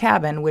ceiling of the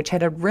cabin, which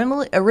had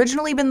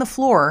originally been the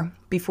floor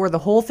before the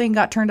whole thing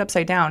got turned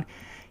upside down,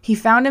 he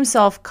found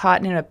himself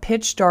caught in a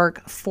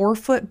pitch-dark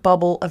 4-foot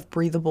bubble of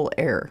breathable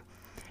air.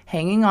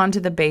 Hanging on to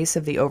the base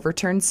of the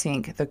overturned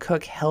sink, the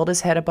cook held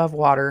his head above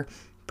water,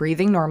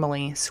 breathing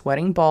normally,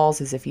 sweating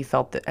balls as he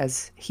felt the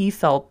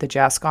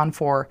Jascon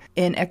 4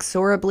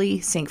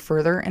 inexorably sink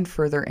further and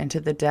further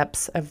into the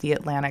depths of the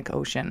Atlantic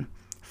Ocean,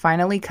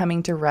 finally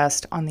coming to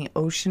rest on the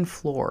ocean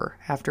floor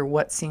after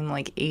what seemed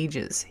like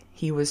ages.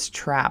 He was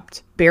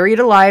trapped. Buried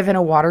alive in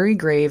a watery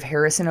grave,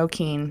 Harrison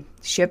O'Keen,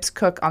 ship's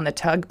cook on the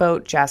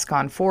tugboat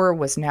Jascon 4,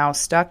 was now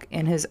stuck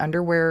in his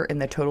underwear in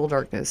the total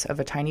darkness of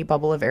a tiny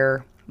bubble of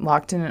air,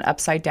 locked in an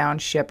upside-down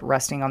ship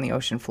resting on the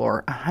ocean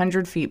floor,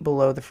 100 feet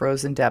below the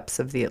frozen depths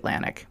of the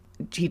Atlantic.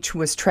 He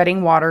was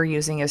treading water,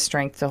 using his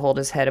strength to hold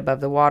his head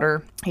above the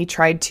water. He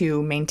tried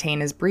to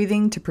maintain his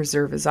breathing to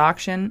preserve his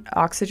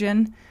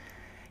oxygen.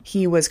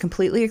 He was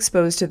completely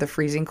exposed to the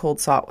freezing cold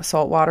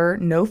salt water,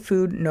 no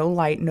food, no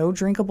light, no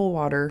drinkable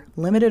water,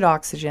 limited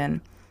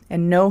oxygen,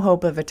 and no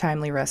hope of a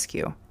timely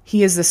rescue.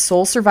 He is the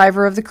sole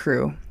survivor of the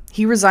crew.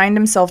 He resigned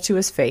himself to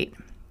his fate,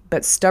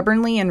 but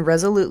stubbornly and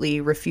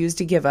resolutely refused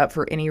to give up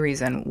for any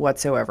reason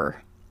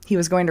whatsoever. He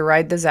was going to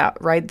ride this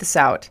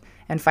out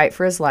and fight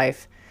for his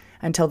life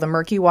until the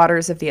murky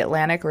waters of the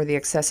Atlantic or the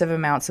excessive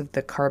amounts of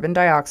the carbon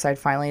dioxide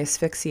finally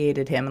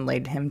asphyxiated him and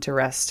laid him to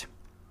rest.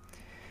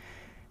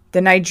 The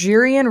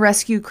Nigerian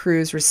rescue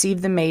crews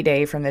received the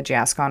mayday from the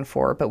Jascon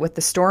 4, but with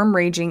the storm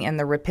raging and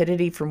the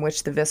rapidity from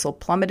which the vessel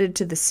plummeted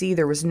to the sea,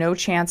 there was no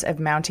chance of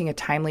mounting a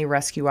timely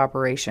rescue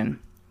operation.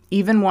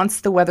 Even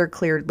once the weather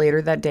cleared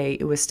later that day,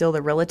 it was still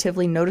the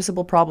relatively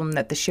noticeable problem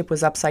that the ship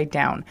was upside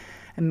down,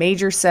 a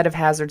major set of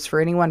hazards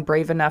for anyone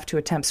brave enough to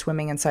attempt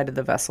swimming inside of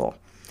the vessel.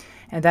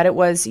 And that it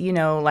was,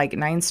 like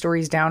 9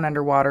 stories down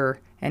underwater,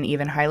 and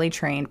even highly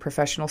trained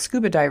professional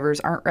scuba divers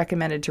aren't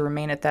recommended to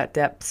remain at that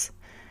depths.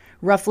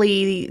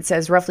 It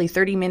says roughly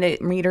 30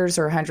 meters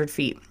or 100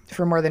 feet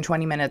for more than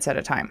 20 minutes at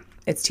a time.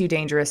 It's too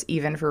dangerous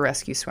even for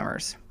rescue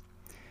swimmers.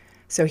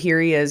 So here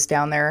he is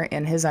down there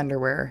in his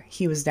underwear.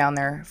 He was down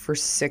there for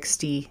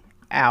 60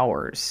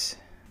 hours.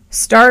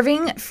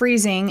 Starving,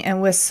 freezing,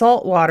 and with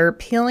salt water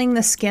peeling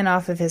the skin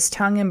off of his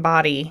tongue and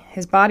body,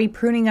 his body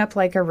pruning up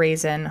like a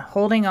raisin,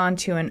 holding on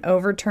to an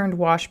overturned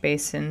wash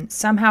basin,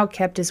 somehow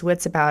kept his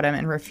wits about him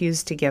and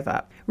refused to give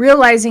up.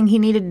 Realizing he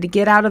needed to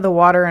get out of the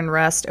water and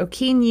rest,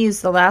 O'Keen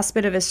used the last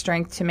bit of his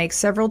strength to make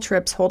several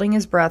trips holding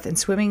his breath and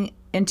swimming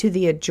into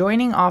the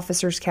adjoining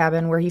officer's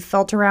cabin where he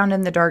felt around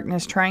in the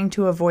darkness trying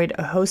to avoid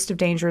a host of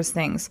dangerous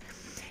things.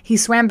 He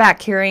swam back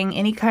carrying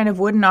any kind of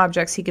wooden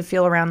objects he could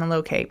feel around and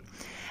locate.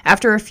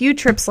 After a few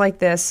trips like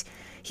this,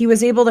 he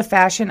was able to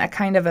fashion a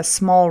kind of a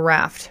small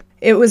raft.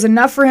 It was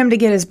enough for him to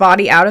get his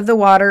body out of the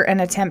water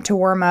and attempt to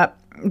warm up.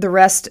 The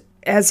rest,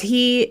 as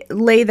he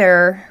lay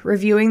there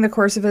reviewing the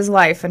course of his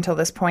life until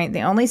this point,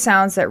 the only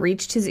sounds that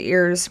reached his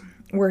ears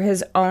were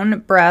his own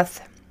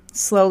breath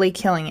slowly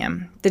killing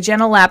him, the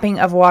gentle lapping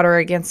of water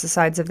against the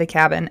sides of the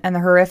cabin, and the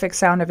horrific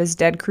sound of his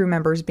dead crew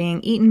members being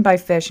eaten by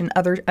fish and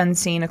other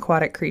unseen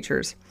aquatic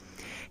creatures.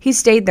 He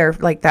stayed there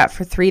like that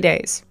for 3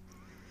 days.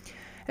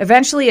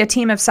 Eventually, a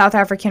team of South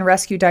African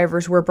rescue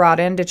divers were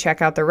brought in to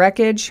check out the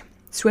wreckage.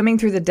 Swimming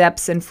through the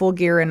depths in full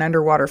gear and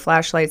underwater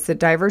flashlights, the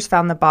divers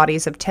found the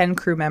bodies of 10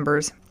 crew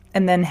members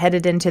and then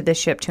headed into the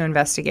ship to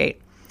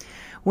investigate.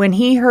 When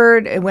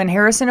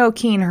Harrison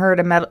O'Keene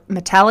heard a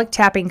metallic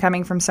tapping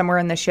coming from somewhere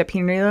in the ship,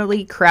 he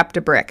nearly crapped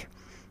a brick.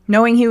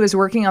 Knowing he was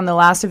working on the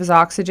last of his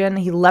oxygen,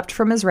 he leapt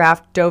from his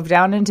raft, dove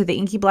down into the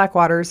inky black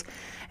waters,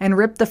 and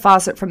ripped the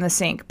faucet from the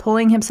sink.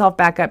 Pulling himself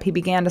back up, he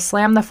began to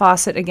slam the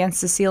faucet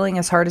against the ceiling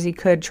as hard as he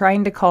could,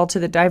 trying to call to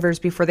the divers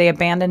before they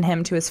abandoned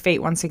him to his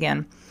fate once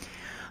again.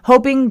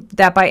 Hoping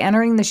that by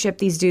entering the ship,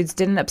 these dudes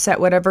didn't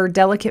upset whatever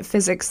delicate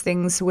physics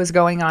things was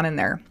going on in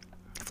there.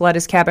 Flood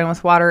his cabin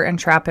with water and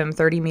trap him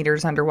 30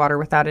 meters underwater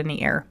without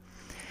any air.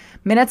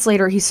 Minutes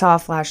later, he saw a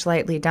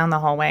flashlight lead down the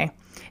hallway.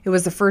 It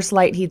was the first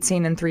light he'd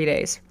seen in 3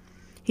 days.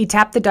 He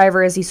tapped the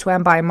diver as he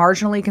swam by,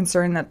 marginally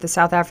concerned that the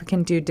South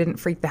African dude didn't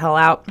freak the hell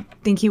out,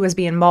 think he was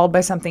being mauled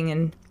by something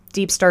in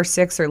Deep Star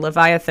 6 or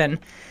Leviathan,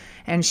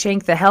 and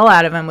shank the hell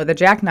out of him with a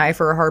jackknife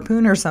or a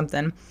harpoon or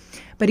something.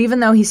 But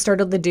even though he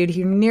startled the dude,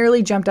 he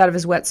nearly jumped out of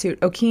his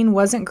wetsuit. O'Keene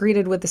wasn't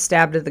greeted with a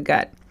stab to the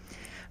gut.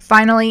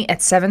 Finally, at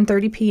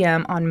 7:30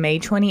 p.m. on May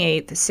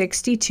 28th,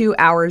 62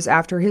 hours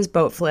after his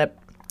boat flip,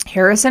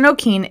 Harrison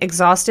O'Keene,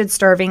 exhausted,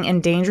 starving,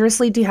 and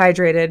dangerously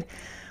dehydrated,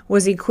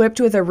 was equipped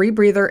with a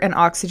rebreather and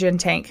oxygen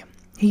tank.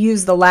 He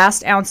used the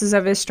last ounces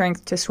of his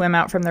strength to swim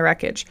out from the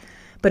wreckage.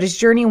 But his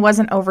journey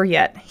wasn't over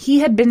yet. He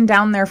had been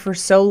down there for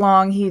so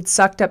long, he had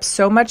sucked up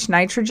so much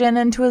nitrogen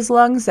into his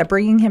lungs that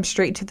bringing him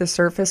straight to the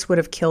surface would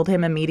have killed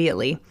him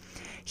immediately.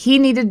 He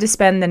needed to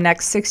spend the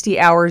next 60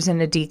 hours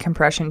in a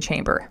decompression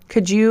chamber.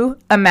 Could you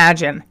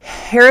imagine?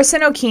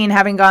 Harrison O'Keene,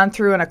 having gone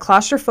through a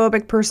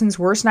claustrophobic person's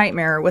worst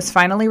nightmare, was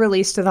finally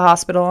released to the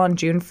hospital on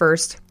June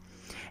 1st,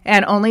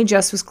 and only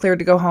just was cleared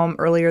to go home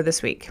earlier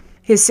this week.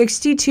 His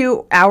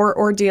 62-hour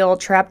ordeal,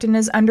 trapped in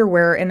his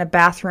underwear in a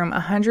bathroom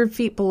 100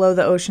 feet below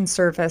the ocean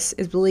surface,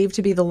 is believed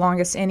to be the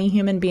longest any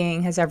human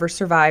being has ever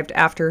survived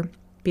after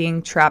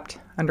being trapped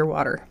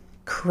underwater.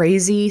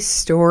 Crazy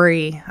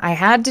story. I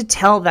had to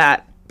tell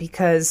that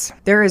because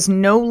there is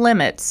no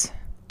limits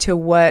to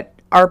what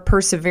our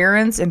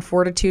perseverance and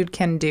fortitude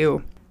can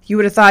do. You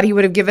would have thought he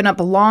would have given up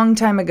a long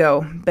time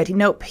ago, but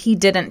nope, he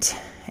didn't,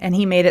 and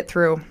he made it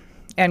through.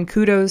 And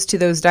kudos to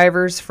those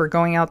divers for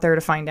going out there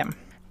to find him.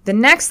 The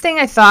next thing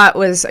I thought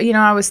was,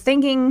 I was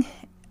thinking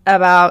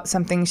about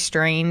something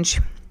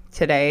strange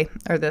today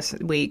or this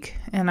week,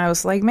 and I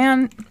was like,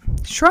 man,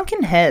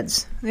 shrunken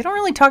heads. They don't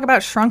really talk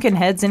about shrunken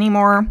heads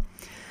anymore.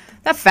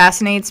 That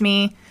fascinates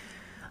me.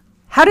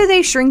 How do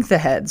they shrink the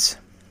heads?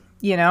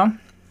 And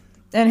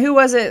who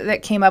was it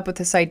that came up with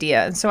this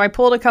idea? And so I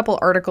pulled a couple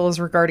articles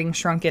regarding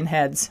shrunken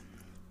heads.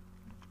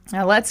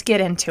 Now let's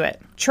get into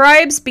it.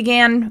 Tribes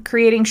began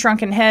creating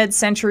shrunken heads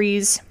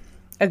centuries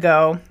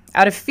ago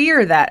out of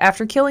fear that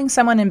after killing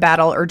someone in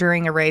battle or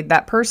during a raid,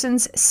 that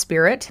person's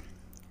spirit,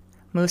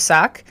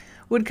 Musak,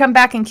 would come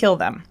back and kill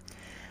them.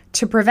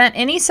 To prevent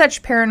any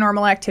such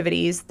paranormal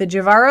activities, the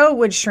Jivaro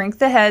would shrink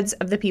the heads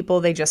of the people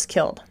they just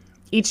killed.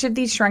 Each of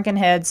these shrunken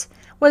heads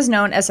was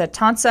known as a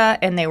tansa,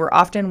 and they were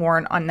often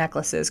worn on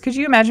necklaces. Could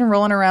you imagine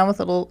rolling around with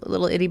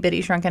little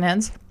itty-bitty shrunken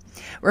heads?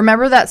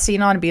 Remember that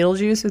scene on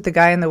Beetlejuice with the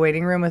guy in the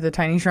waiting room with a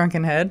tiny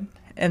shrunken head?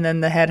 And then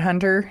the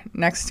headhunter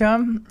next to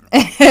him?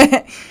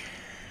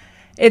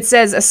 It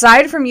says,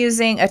 aside from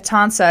using a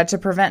tansa to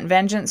prevent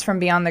vengeance from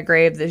beyond the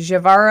grave, the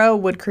Jivaro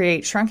would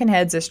create shrunken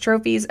heads as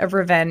trophies of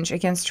revenge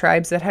against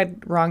tribes that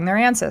had wronged their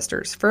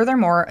ancestors.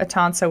 Furthermore, a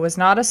tansa was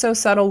not a so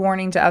subtle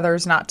warning to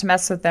others not to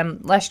mess with them,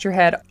 lest your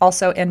head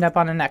also end up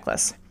on a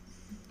necklace.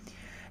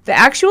 The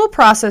actual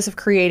process of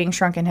creating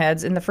shrunken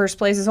heads in the first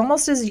place is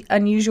almost as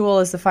unusual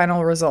as the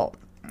final result.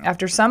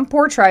 After some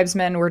poor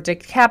tribesmen were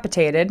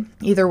decapitated,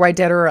 either while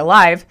dead or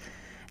alive,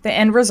 the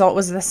end result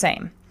was the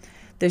same.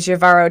 The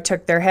Jivaro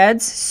took their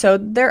heads,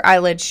 sewed their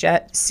eyelids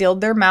shut, sealed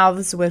their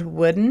mouths with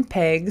wooden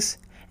pegs.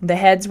 The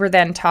heads were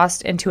then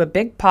tossed into a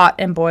big pot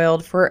and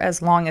boiled for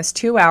as long as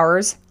 2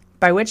 hours,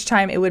 by which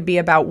time it would be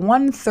about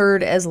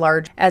 1/3 as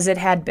large as it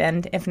had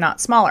been, if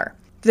not smaller.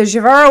 The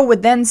Jivaro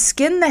would then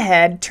skin the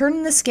head,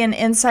 turn the skin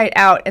inside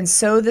out, and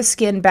sew the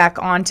skin back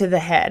onto the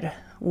head.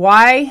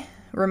 Why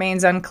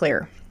remains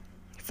unclear.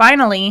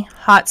 Finally,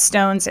 hot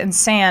stones and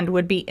sand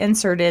would be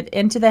inserted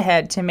into the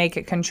head to make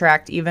it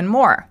contract even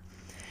more.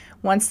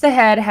 Once the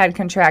head had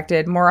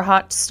contracted, more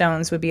hot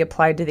stones would be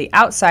applied to the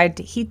outside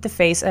to heat the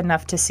face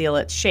enough to seal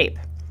its shape.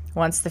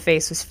 Once the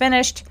face was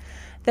finished,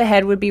 the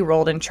head would be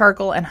rolled in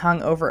charcoal and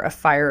hung over a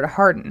fire to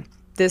harden.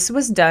 This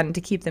was done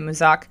to keep the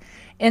muzak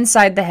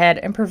inside the head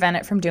and prevent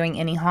it from doing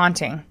any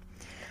haunting.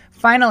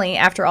 Finally,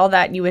 after all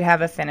that, you would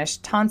have a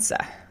finished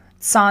tansa.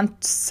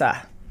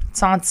 Sansa.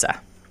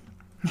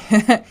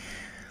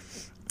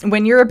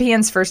 When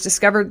Europeans first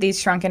discovered these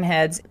shrunken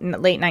heads in the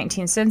late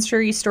 19th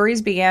century,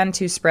 stories began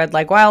to spread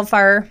like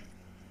wildfire,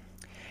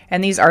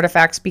 and these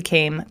artifacts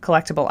became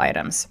collectible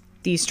items.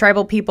 These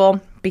tribal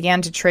people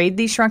began to trade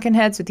these shrunken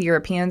heads with the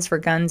Europeans for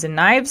guns and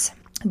knives.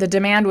 The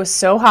demand was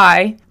so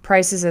high,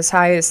 prices as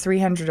high as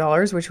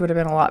 $300, which would have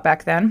been a lot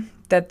back then,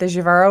 that the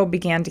Jivaro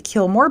began to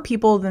kill more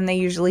people than they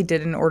usually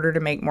did in order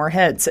to make more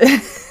heads.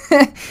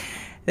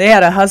 They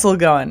had a hustle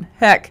going.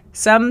 Heck,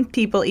 some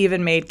people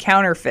even made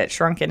counterfeit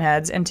shrunken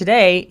heads, and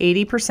today,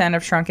 80%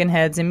 of shrunken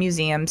heads in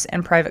museums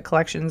and private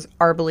collections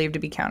are believed to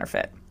be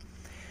counterfeit.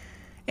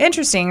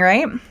 Interesting,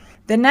 right?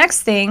 The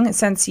next thing,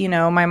 since,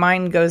 my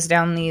mind goes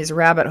down these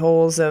rabbit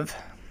holes of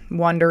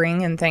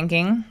wondering and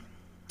thinking,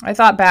 I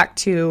thought back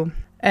to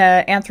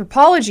an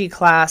anthropology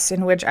class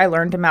in which I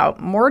learned about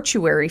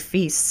mortuary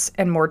feasts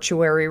and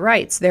mortuary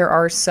rites. There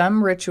are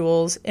some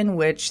rituals in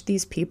which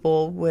these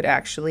people would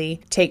actually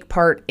take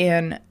part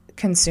in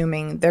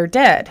consuming their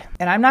dead.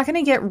 And I'm not going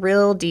to get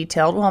real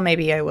detailed. Well,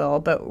 maybe I will,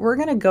 but we're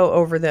going to go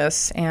over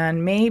this,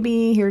 and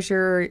maybe here's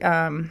your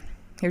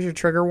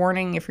trigger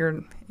warning.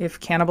 If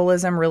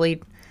cannibalism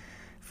really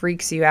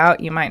freaks you out,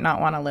 you might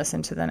not want to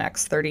listen to the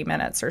next 30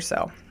 minutes or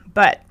so.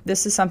 But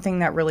this is something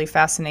that really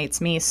fascinates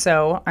me,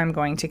 so I'm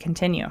going to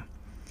continue.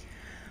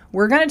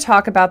 We're going to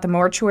talk about the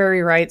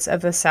mortuary rites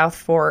of the South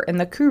Fort and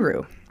the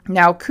Kuru.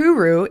 Now,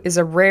 Kuru is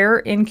a rare,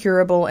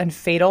 incurable, and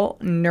fatal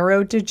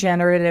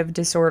neurodegenerative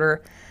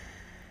disorder.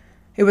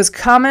 It was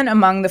common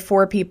among the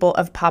Fore people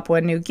of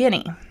Papua New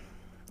Guinea.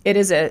 It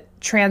is a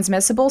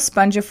transmissible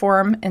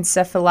spongiform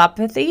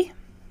encephalopathy.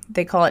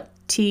 They call it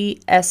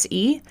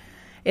TSE.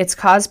 It's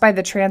caused by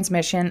the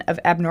transmission of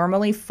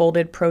abnormally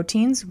folded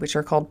proteins, which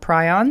are called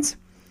prions,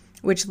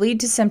 which lead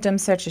to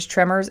symptoms such as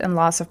tremors and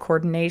loss of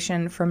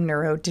coordination from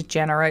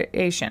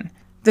neurodegeneration.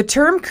 The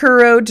term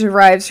kuro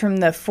derives from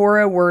the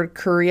Fora word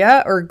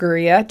kuria or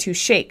guria, to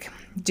shake,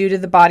 due to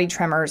the body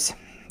tremors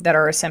that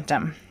are a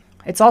symptom.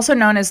 It's also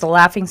known as the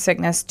laughing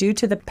sickness due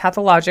to the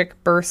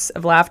pathologic bursts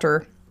of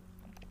laughter,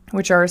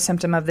 which are a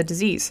symptom of the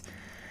disease.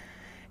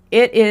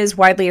 It is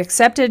widely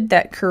accepted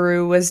that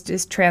Kuru was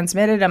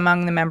transmitted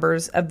among the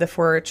members of the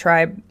Fora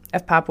tribe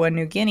of Papua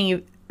New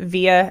Guinea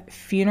via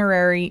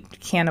funerary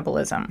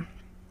cannibalism.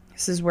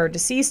 This is where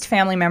deceased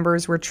family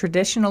members were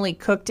traditionally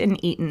cooked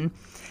and eaten,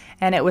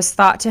 and it was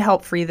thought to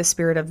help free the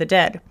spirit of the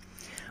dead.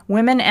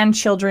 Women and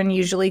children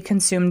usually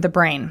consumed the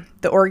brain,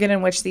 the organ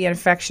in which the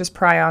infectious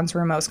prions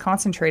were most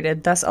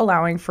concentrated, thus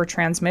allowing for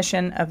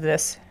transmission of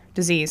this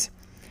disease.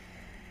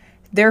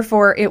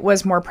 Therefore, it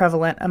was more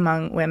prevalent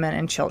among women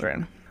and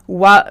children.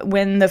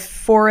 When the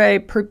Fore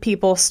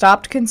people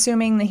stopped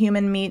consuming the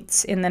human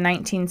meats in the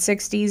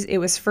 1960s, it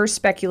was first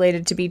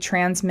speculated to be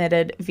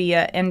transmitted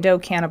via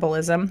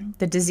endocannibalism.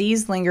 The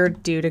disease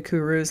lingered due to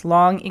Kuru's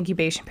long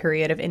incubation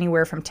period of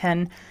anywhere from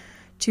 10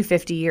 to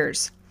 50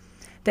 years.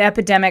 The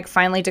epidemic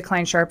finally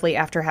declined sharply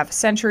after half a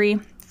century,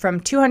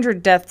 from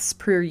 200 deaths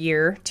per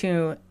year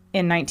in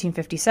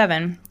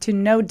 1957 to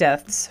no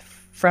deaths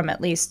from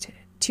at least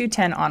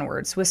 2010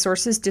 onwards, with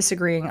sources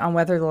disagreeing on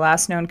whether the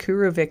last known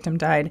Kuru victim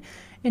died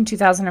in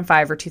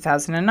 2005 or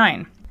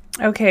 2009.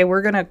 Okay,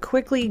 we're going to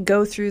quickly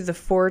go through the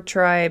Fore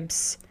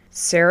tribes'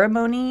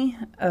 ceremony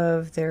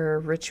of their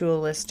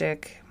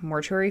ritualistic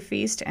mortuary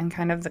feast and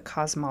kind of the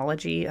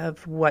cosmology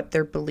of what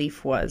their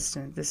belief was.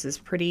 This is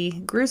pretty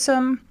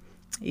gruesome,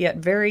 yet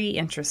very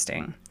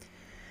interesting.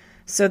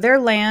 So their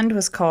land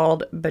was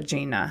called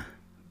Bajina,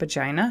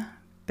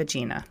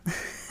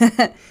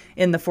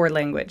 in the Fore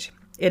language.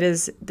 It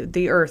is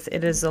the earth,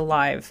 it is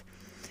alive.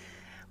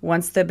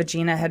 Once the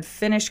Bajina had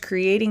finished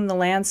creating the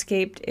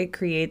landscape, it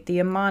created the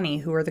Amani,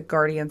 who are the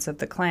guardians of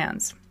the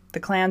clans. The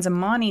clan's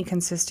Amani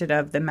consisted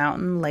of the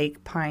mountain,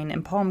 lake, pine,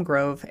 and palm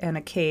grove, and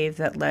a cave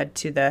that led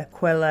to the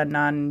Quella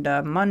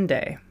Nanda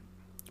Mundi.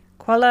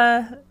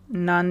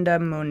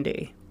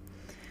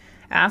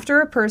 After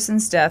a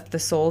person's death, the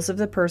souls of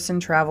the person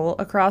travel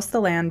across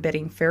the land,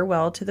 bidding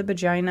farewell to the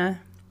Bajina,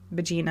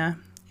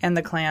 and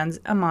the clan's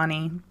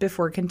Amani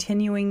before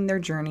continuing their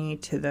journey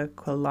to the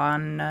Quella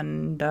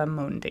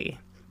Mundi,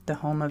 the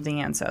home of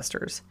the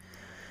ancestors.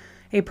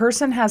 A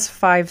person has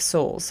 5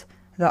 souls: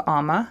 the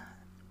Ama,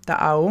 the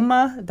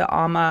Auma, the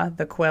Ama,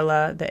 the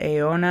Quella, the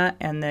Aona,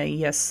 and the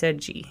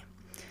Yaseji.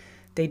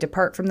 They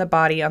depart from the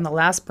body on the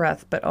last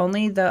breath, but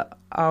only the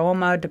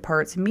Aoma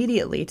departs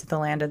immediately to the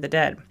land of the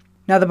dead.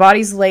 Now the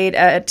body's laid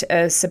at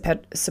a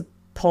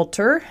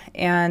sepulcher,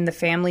 and the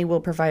family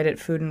will provide it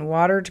food and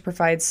water to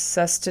provide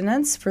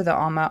sustenance for the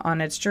Ama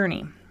on its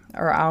journey,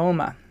 or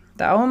Aoma.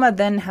 The Aoma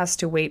then has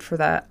to wait for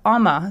the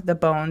Ama, the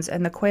bones,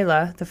 and the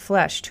Quella, the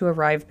flesh, to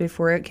arrive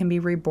before it can be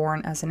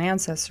reborn as an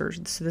ancestor.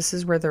 So this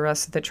is where the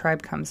rest of the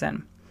tribe comes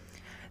in.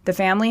 The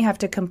family have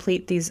to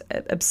complete these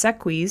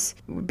obsequies,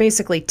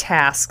 basically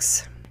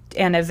tasks,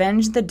 and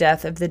avenge the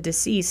death of the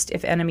deceased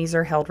if enemies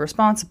are held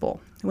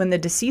responsible. When the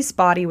deceased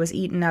body was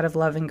eaten out of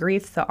love and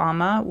grief, the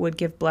Amma would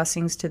give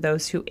blessings to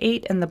those who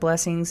ate, and the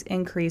blessings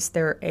increased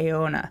their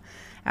Aona.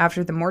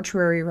 After the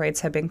mortuary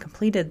rites had been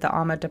completed, the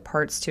Amma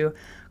departs to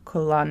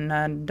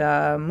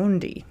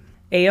Kulanadamundi.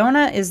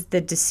 Aona is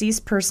the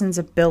deceased person's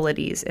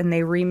abilities, and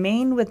they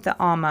remain with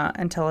the Amma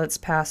until it's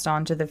passed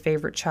on to the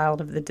favorite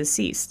child of the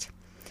deceased.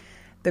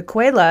 The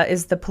Quela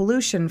is the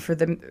pollution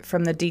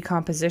from the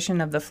decomposition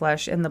of the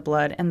flesh and the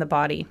blood and the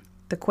body.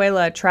 The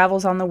Quela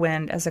travels on the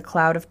wind as a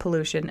cloud of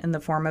pollution in the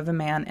form of a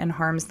man and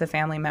harms the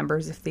family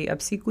members if the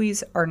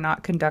obsequies are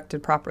not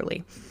conducted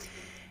properly.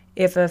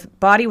 If a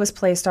body was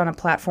placed on a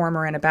platform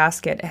or in a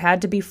basket, it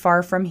had to be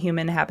far from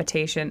human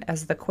habitation,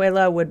 as the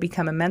Quela would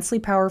become immensely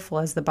powerful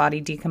as the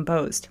body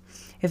decomposed.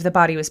 If the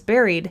body was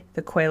buried,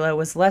 the Quela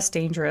was less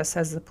dangerous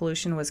as the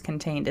pollution was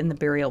contained in the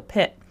burial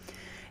pit.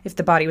 If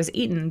the body was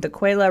eaten, the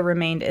Quela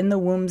remained in the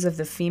wombs of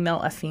the female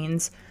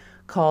Afines,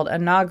 called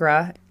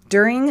Anagra,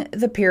 during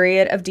the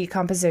period of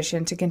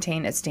decomposition to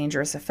contain its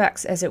dangerous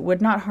effects, as it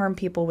would not harm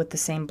people with the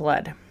same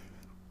blood.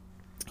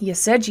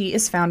 Yaseji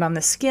is found on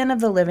the skin of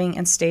the living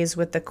and stays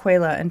with the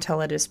Quela until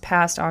it is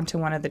passed on to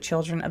one of the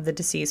children of the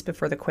deceased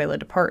before the Quela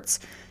departs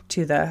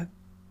to the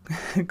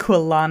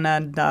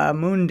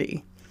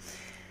Kulanadamundi.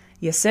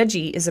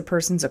 Yaseji is a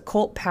person's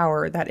occult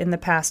power that in the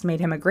past made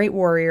him a great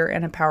warrior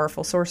and a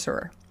powerful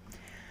sorcerer.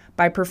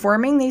 By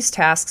performing these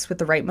tasks with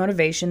the right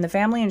motivation, the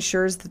family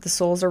ensures that the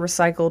souls are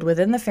recycled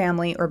within the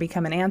family or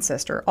become an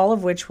ancestor, all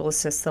of which will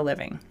assist the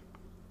living.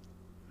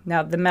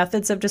 Now, the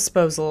methods of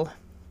disposal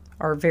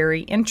are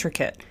very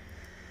intricate.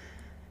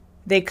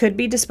 They could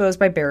be disposed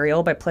by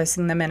burial, by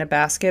placing them in a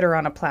basket or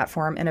on a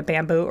platform in a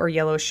bamboo or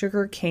yellow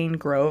sugar cane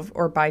grove,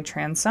 or by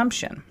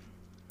transumption,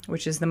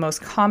 which is the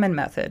most common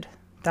method.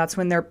 That's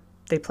when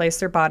they place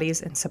their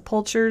bodies in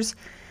sepulchres,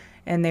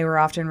 and they were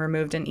often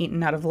removed and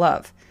eaten out of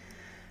love.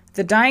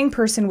 The dying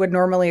person would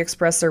normally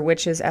express their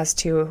wishes as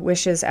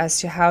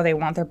to how they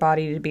want their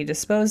body to be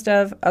disposed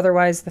of.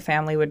 Otherwise, the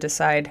family would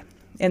decide.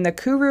 In the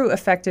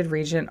Kuru-affected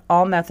region,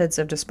 all methods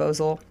of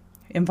disposal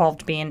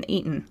involved being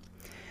eaten.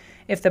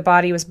 If the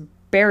body was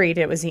buried,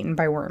 it was eaten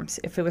by worms.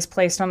 If it was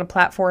placed on a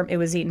platform, it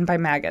was eaten by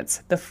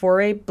maggots. The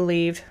Foray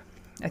believed,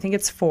 I think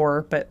it's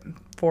four, but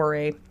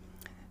Foray,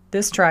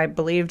 this tribe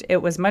believed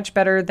it was much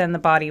better than the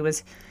body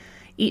was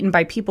eaten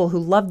by people who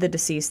loved the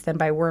deceased than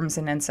by worms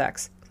and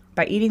insects.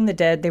 By eating the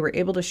dead, they were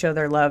able to show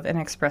their love and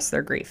express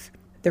their grief.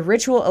 The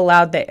ritual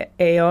allowed the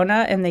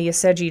Aona and the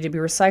Yaseji to be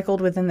recycled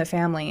within the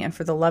family and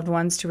for the loved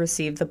ones to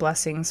receive the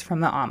blessings from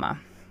the Amma.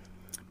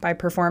 By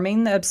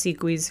performing the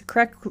obsequies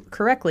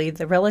correctly,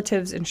 the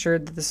relatives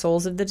ensured that the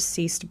souls of the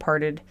deceased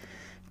departed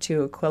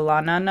to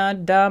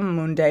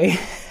Kulanadamundi,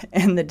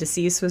 and the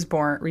deceased was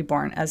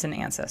reborn as an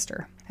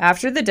ancestor.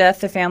 After the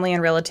death, the family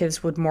and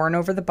relatives would mourn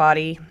over the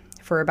body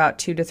for about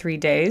 2 to 3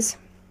 days,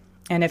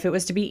 and if it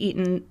was to be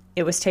eaten,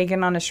 it was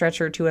taken on a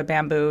stretcher to a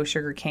bamboo,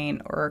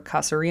 sugarcane, or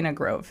casuarina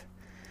grove.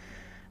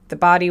 The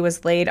body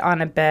was laid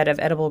on a bed of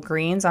edible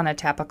greens on a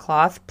tapa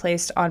cloth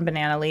placed on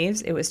banana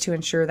leaves. It was to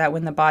ensure that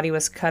when the body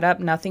was cut up,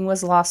 nothing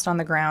was lost on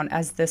the ground,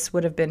 as this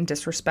would have been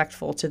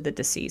disrespectful to the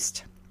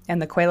deceased,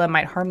 and the Quela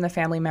might harm the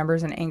family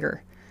members in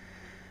anger.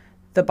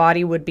 The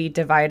body would be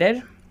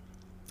divided.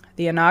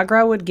 The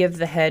Anagra would give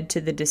the head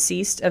to the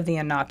deceased of the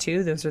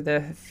Anatu, those are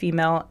the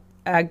female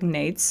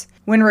agnates,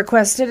 when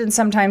requested, and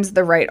sometimes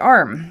the right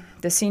arm.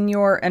 The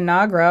Senior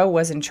Anagra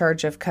was in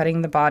charge of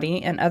cutting the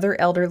body, and other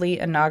elderly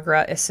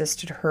Anagra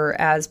assisted her,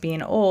 as,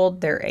 being old,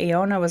 their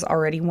Aona was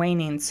already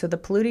waning, so the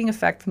polluting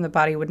effect from the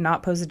body would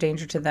not pose a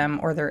danger to them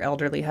or their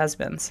elderly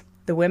husbands.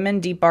 The women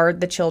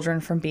debarred the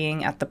children from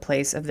being at the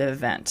place of the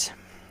event.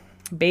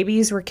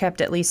 Babies were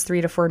kept at least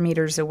 3 to 4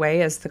 meters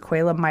away, as the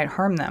Quela might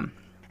harm them.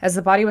 As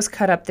the body was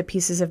cut up, the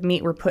pieces of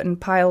meat were put in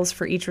piles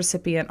for each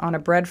recipient on a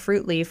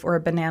breadfruit leaf or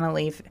a banana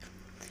leaf,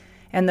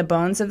 and the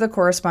bones of the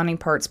corresponding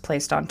parts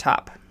placed on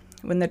top.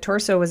 When the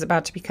torso was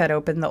about to be cut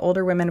open, the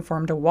older women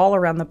formed a wall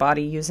around the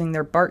body using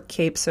their bark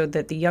capes so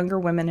that the younger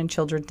women and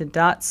children did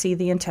not see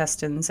the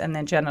intestines and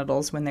the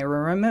genitals when they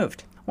were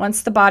removed.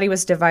 Once the body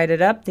was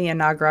divided up, the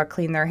Anagra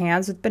cleaned their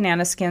hands with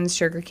banana skins,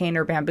 sugarcane,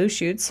 or bamboo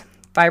shoots.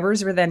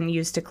 Fibers were then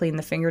used to clean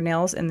the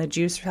fingernails, and the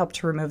juice helped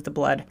to remove the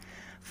blood.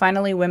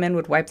 Finally, women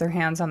would wipe their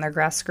hands on their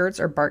grass skirts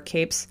or bark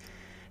capes.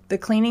 The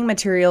cleaning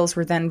materials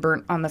were then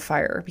burnt on the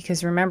fire,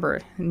 because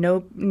remember, no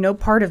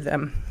part of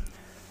them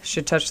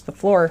should touch the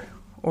floor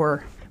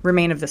or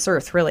remain of this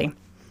earth, really.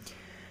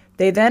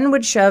 They then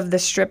would shove the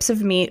strips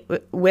of meat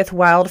with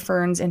wild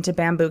ferns into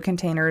bamboo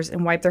containers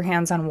and wipe their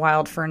hands on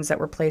wild ferns that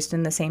were placed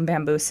in the same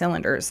bamboo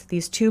cylinders.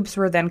 These tubes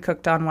were then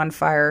cooked on one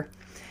fire,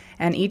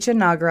 and each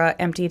Anagra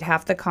emptied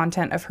half the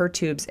content of her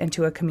tubes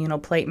into a communal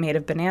plate made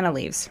of banana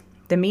leaves.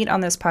 The meat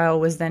on this pile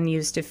was then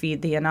used to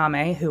feed the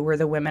Aname, who were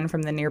the women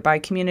from the nearby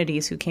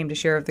communities who came to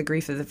share of the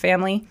grief of the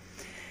family.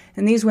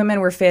 And these women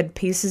were fed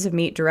pieces of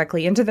meat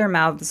directly into their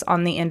mouths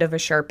on the end of a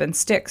sharpened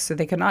stick, so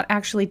they could not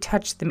actually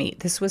touch the meat.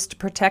 This was to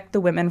protect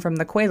the women from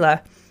the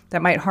Quela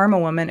that might harm a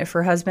woman if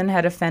her husband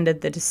had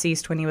offended the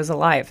deceased when he was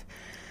alive.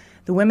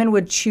 The women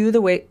would chew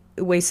the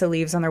wesa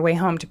leaves on their way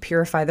home to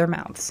purify their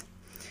mouths.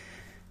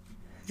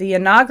 The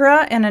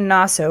Anagra and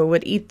Anaso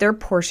would eat their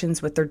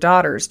portions with their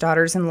daughters,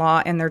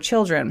 daughters-in-law, and their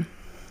children.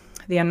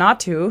 The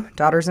Anatu,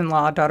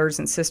 daughters-in-law, daughters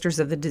and sisters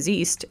of the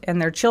deceased,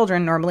 and their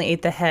children normally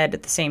ate the head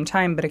at the same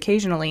time, but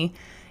occasionally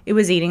it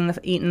was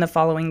eaten the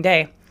following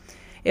day.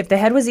 If the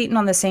head was eaten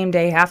on the same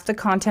day, half the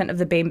content of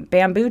the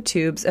bamboo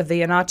tubes of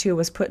the Anatu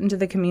was put into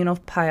the communal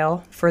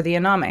pile for the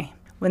Aname.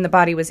 When the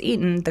body was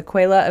eaten, the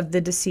Quela of the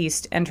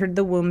deceased entered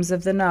the wombs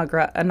of the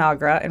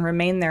Anagra and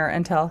remained there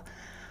until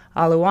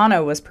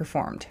Aluana was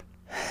performed.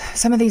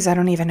 Some of these I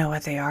don't even know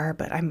what they are,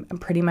 but I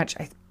pretty much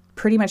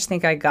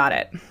think I got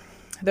it.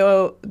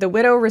 Though the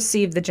widow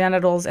received the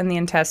genitals and the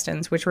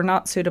intestines, which were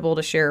not suitable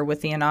to share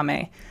with the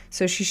Aname,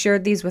 so she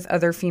shared these with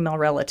other female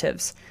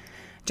relatives.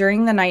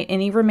 During the night,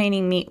 any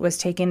remaining meat was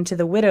taken to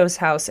the widow's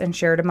house and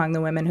shared among the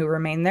women who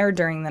remained there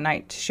during the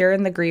night to share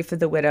in the grief of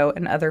the widow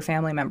and other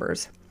family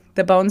members.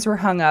 The bones were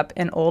hung up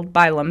in old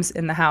bilums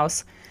in the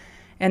house,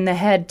 and the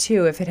head,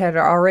 too, if it had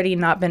already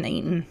not been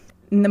eaten.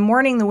 In the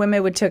morning, the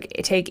women would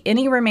take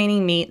any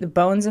remaining meat, the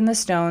bones and the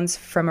stones,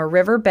 from a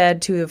river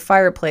bed to a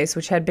fireplace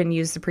which had been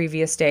used the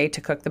previous day to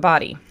cook the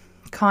body.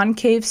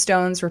 Concave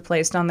stones were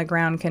placed on the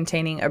ground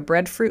containing a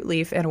breadfruit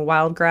leaf and a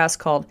wild grass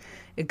called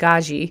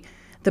igaji.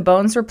 The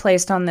bones were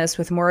placed on this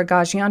with more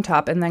igaji on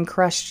top and then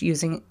crushed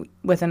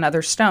with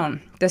another stone.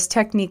 This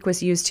technique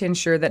was used to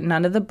ensure that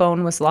none of the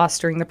bone was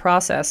lost during the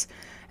process,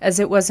 as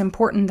it was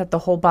important that the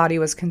whole body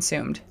was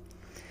consumed.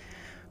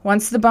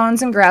 Once the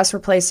bones and grass were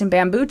placed in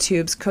bamboo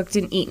tubes, cooked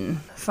and eaten.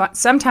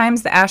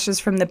 Sometimes the ashes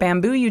from the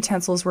bamboo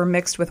utensils were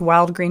mixed with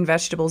wild green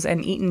vegetables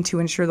and eaten to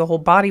ensure the whole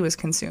body was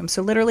consumed.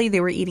 So literally they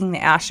were eating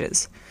the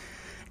ashes.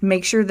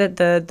 Make sure that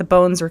the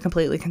bones were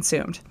completely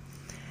consumed.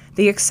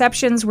 The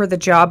exceptions were the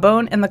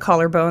jawbone and the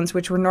collarbones,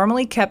 which were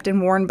normally kept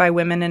and worn by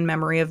women in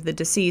memory of the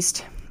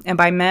deceased, and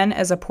by men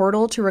as a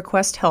portal to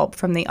request help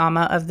from the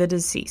ama of the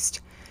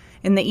deceased.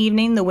 In the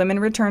evening, the women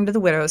returned to the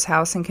widow's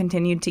house and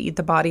continued to eat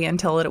the body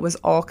until it was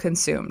all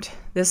consumed.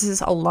 This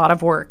is a lot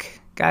of work,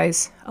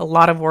 guys. A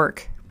lot of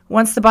work.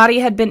 Once the body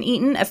had been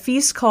eaten, a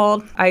feast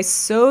called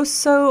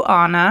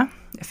Isosoana,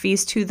 a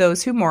feast for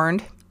those who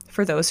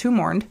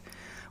mourned,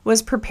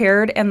 was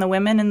prepared, and the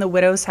women in the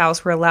widow's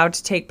house were allowed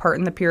to take part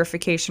in the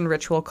purification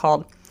ritual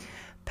called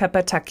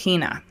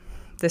Pepatakina.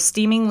 The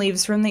steaming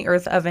leaves from the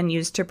earth oven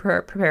used to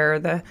prepare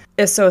the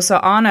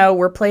Isosoana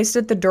were placed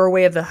at the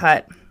doorway of the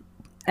hut.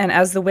 And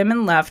as the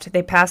women left,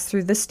 they passed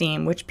through the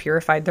steam, which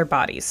purified their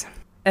bodies.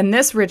 And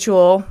this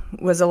ritual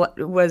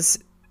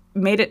was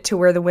made it to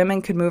where the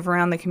women could move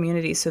around the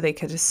community so they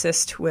could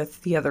assist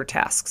with the other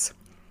tasks.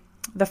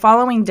 The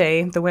following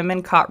day, the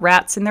women caught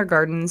rats in their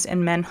gardens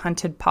and men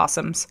hunted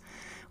possums.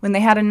 When they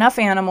had enough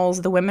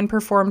animals, the women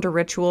performed a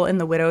ritual in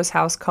the widow's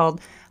house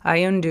called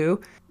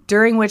Ayundu,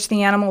 during which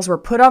the animals were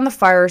put on the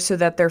fire so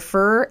that their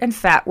fur and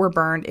fat were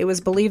burned. It was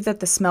believed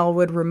that the smell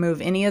would remove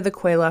any of the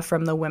Quela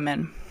from the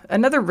women.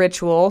 Another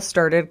ritual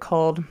started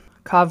called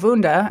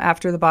Kavunda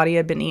after the body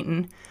had been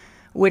eaten,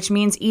 which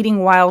means eating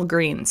wild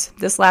greens.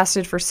 This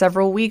lasted for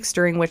several weeks,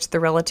 during which the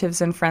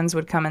relatives and friends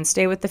would come and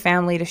stay with the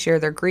family to share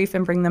their grief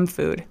and bring them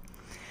food.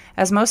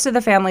 As most of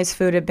the family's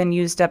food had been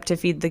used up to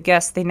feed the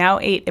guests, they now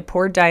ate a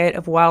poor diet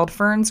of wild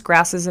ferns,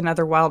 grasses, and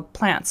other wild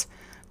plants.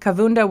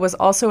 Kavunda was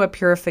also a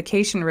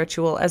purification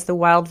ritual, as the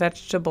wild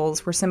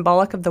vegetables were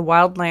symbolic of the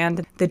wild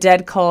land the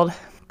dead called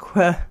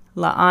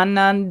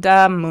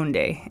La'ananda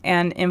Munde,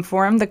 and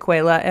informed the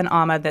Quela and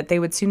Ama that they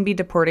would soon be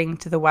deporting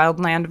to the wild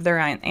land of their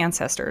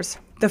ancestors.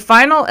 The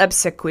final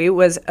obsequy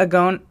was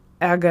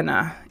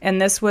Agana, and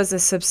this was a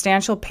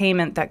substantial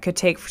payment that could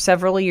take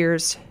several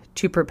years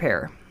to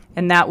prepare,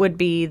 and that would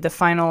be the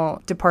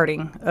final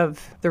departing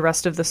of the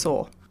rest of the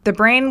soul. The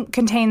brain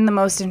contained the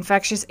most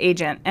infectious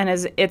agent, and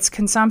its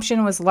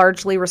consumption was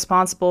largely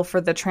responsible for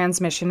the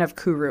transmission of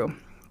Kuru.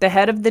 The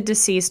head of the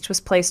deceased was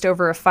placed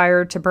over a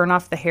fire to burn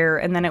off the hair,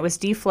 and then it was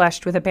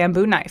defleshed with a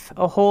bamboo knife.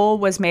 A hole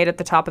was made at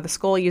the top of the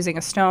skull using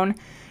a stone,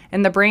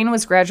 and the brain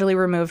was gradually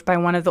removed by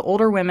one of the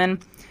older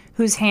women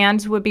whose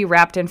hands would be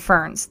wrapped in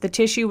ferns. The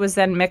tissue was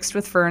then mixed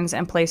with ferns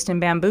and placed in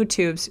bamboo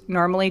tubes,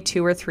 normally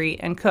 2 or 3,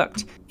 and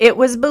cooked. It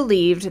was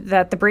believed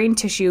that the brain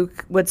tissue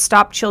would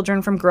stop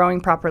children from growing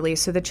properly,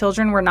 so the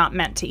children were not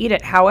meant to eat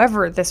it.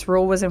 However, this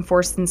rule was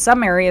enforced in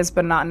some areas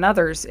but not in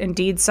others.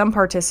 Indeed, some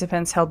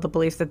participants held the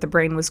belief that the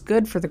brain was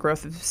good for the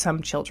growth of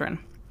some children.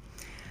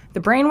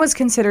 The brain was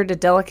considered a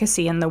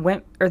delicacy, and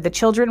the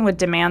children would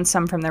demand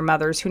some from their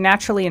mothers, who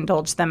naturally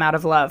indulged them out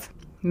of love.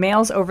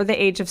 Males over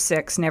the age of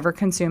 6 never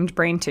consumed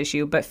brain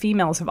tissue, but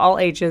females of all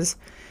ages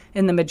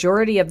in the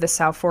majority of the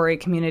Saufori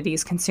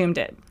communities consumed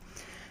it.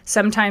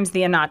 Sometimes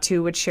the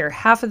Anatu would share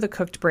half of the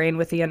cooked brain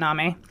with the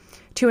Aname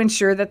to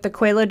ensure that the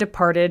Quela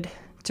departed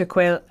to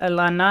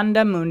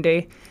Quelananda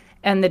Munde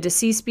and the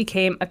deceased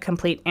became a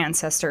complete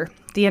ancestor.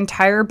 The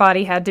entire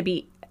body had to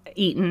be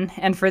eaten,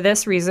 and for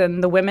this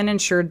reason, the women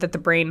ensured that the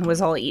brain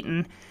was all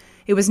eaten.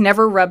 It was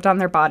never rubbed on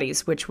their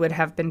bodies, which would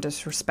have been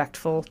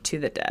disrespectful to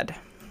the dead.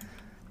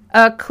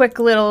 A quick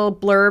little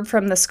blurb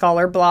from the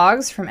Scholar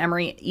blogs from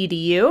Emory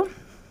EDU.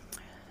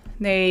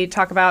 They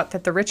talk about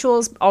that the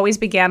rituals always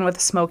began with a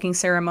smoking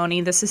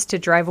ceremony. This is to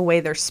drive away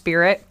their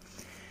spirit.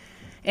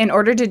 In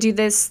order to do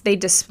this, they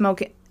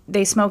smoke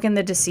in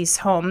the deceased's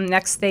home.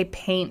 Next, they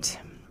paint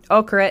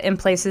ochre in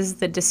places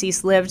the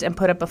deceased lived and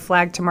put up a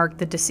flag to mark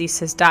the deceased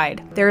has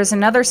died. There is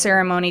another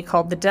ceremony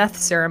called the death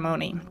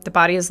ceremony. The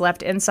body is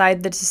left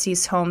inside the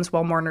deceased's homes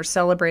while mourners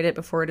celebrate it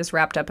before it is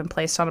wrapped up and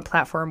placed on a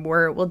platform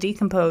where it will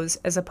decompose,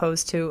 as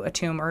opposed to a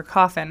tomb or a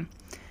coffin.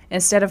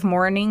 Instead of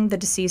mourning the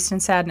deceased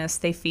in sadness,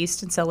 they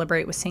feast and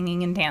celebrate with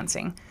singing and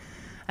dancing.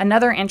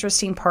 Another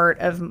interesting part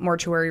of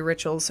mortuary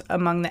rituals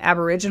among the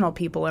Aboriginal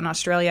people in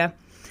Australia,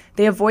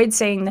 they avoid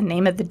saying the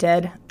name of the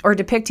dead or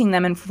depicting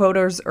them in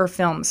photos or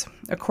films.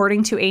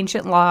 According to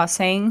ancient law,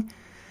 saying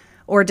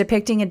or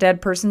depicting a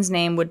dead person's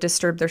name would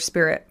disturb their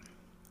spirit.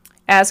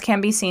 As can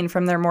be seen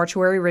from their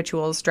mortuary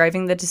rituals,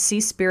 driving the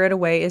deceased spirit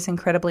away is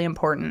incredibly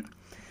important.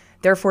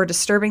 Therefore,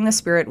 disturbing the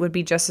spirit would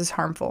be just as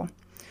harmful.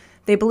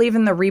 They believe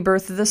in the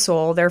rebirth of the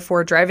soul,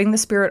 therefore driving the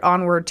spirit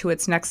onward to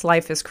its next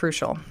life is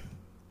crucial.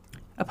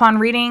 Upon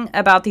reading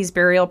about these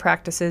burial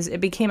practices,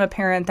 it became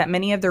apparent that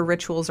many of their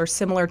rituals are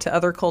similar to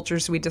other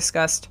cultures we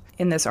discussed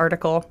in this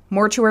article.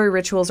 Mortuary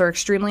rituals are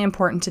extremely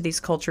important to these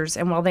cultures,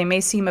 and while they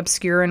may seem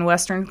obscure in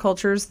Western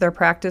cultures, their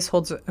practice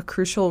holds a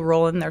crucial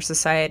role in their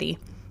society.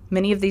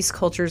 Many of these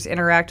cultures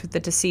interact with the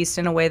deceased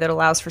in a way that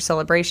allows for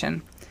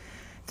celebration.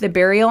 The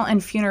burial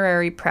and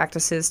funerary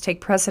practices take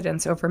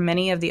precedence over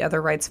many of the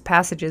other rites of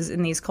passages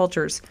in these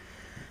cultures.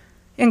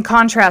 In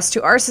contrast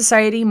to our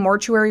society,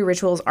 mortuary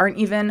rituals aren't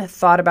even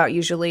thought about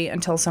usually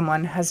until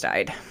someone has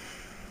died.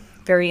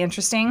 Very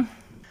interesting.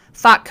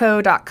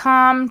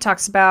 Thoughtco.com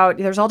talks about,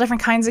 there's all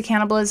different kinds of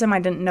cannibalism. I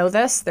didn't know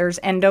this. There's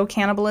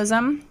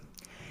endocannibalism.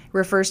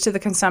 Refers to the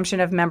consumption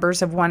of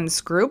members of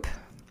one's group.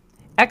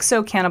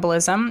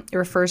 Exocannibalism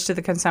refers to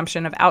the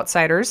consumption of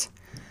outsiders.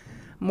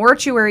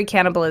 Mortuary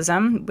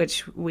cannibalism,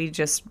 which we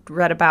just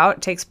read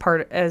about, takes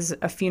part as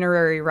a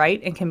funerary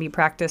rite and can be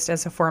practiced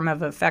as a form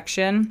of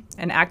affection,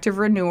 an active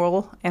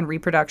renewal, and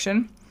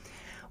reproduction.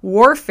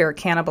 Warfare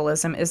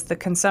cannibalism is the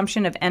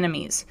consumption of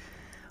enemies,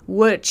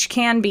 which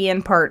can be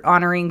in part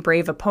honoring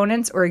brave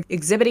opponents or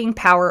exhibiting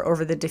power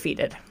over the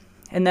defeated.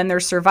 And then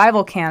there's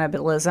survival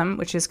cannibalism,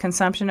 which is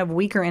consumption of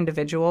weaker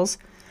individuals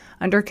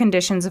under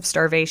conditions of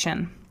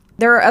starvation.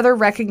 There are other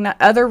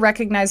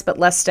recognized but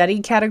less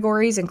studied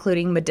categories,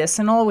 including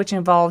medicinal, which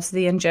involves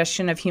the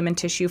ingestion of human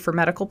tissue for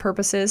medical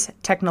purposes,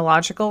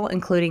 technological,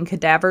 including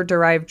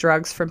cadaver-derived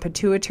drugs from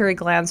pituitary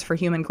glands for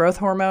human growth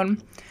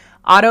hormone,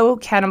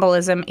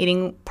 autocannibalism,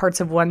 eating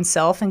parts of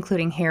oneself,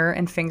 including hair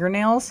and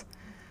fingernails.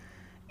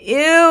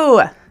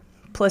 Ew!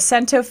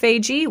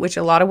 Placentophagy, which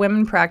a lot of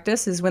women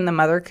practice, is when the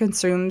mother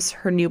consumes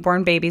her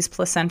newborn baby's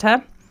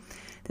placenta.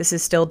 This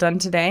is still done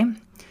today.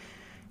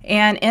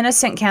 And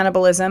innocent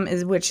cannibalism,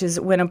 which is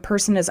when a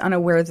person is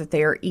unaware that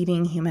they are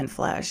eating human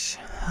flesh.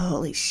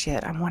 Holy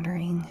shit, I'm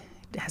wondering,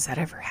 has that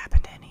ever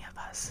happened to any of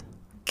us?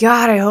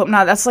 God, I hope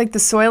not. That's like the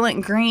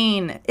Soylent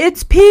Green.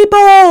 It's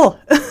people!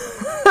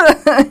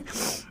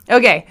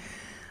 Okay,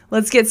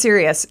 let's get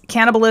serious.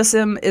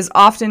 Cannibalism is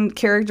often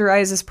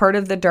characterized as part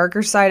of the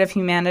darker side of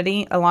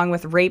humanity, along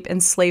with rape,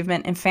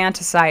 enslavement,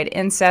 infanticide,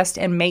 incest,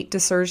 and mate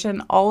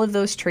desertion. All of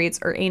those traits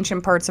are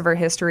ancient parts of our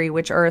history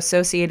which are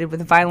associated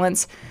with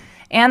violence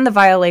and the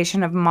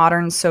violation of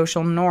modern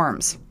social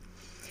norms.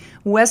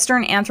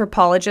 Western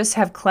anthropologists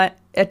have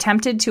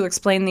attempted to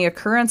explain the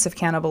occurrence of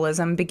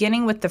cannibalism,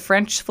 beginning with the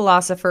French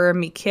philosopher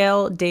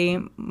Michel de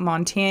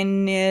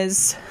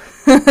Montaigne's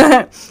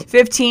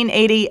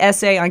 1580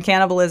 essay on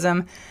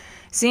cannibalism,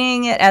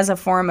 seeing it as a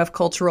form of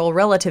cultural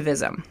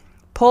relativism.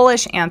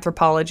 Polish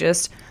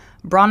anthropologist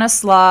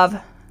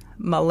Bronislaw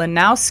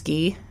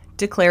Malinowski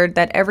declared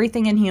that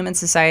everything in human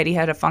society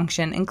had a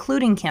function,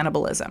 including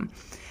cannibalism.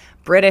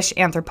 British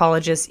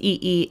anthropologist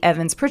E.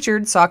 Evans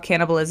Pritchard saw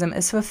cannibalism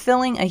as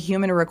fulfilling a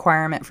human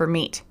requirement for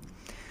meat.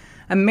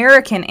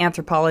 American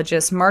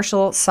anthropologist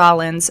Marshall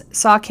Salins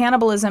saw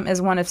cannibalism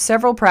as one of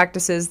several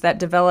practices that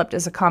developed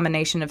as a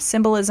combination of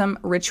symbolism,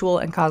 ritual,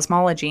 and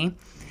cosmology.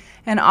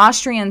 And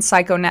Austrian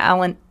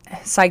psychoanalyst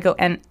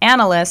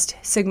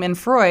Sigmund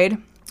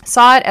Freud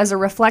saw it as a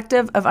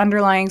reflective of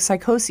underlying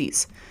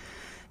psychoses.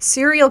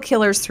 Serial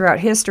killers throughout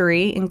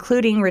history,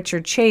 including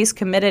Richard Chase,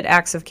 committed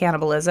acts of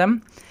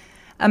cannibalism.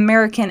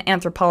 American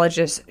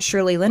anthropologist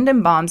Shirley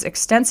Lindenbaum's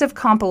extensive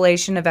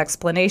compilation of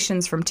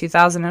explanations from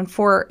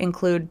 2004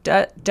 include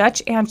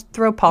Dutch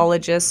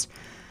anthropologist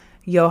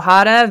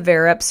Johanna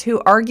Verrips,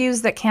 who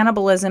argues that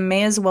cannibalism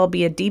may as well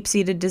be a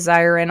deep-seated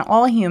desire in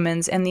all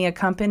humans and the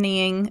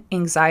accompanying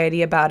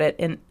anxiety about it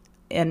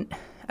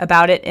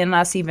in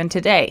us even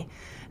today.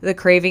 The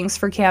cravings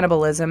for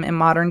cannibalism in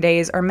modern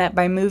days are met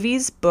by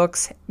movies,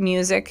 books,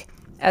 music,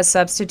 as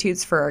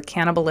substitutes for our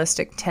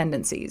cannibalistic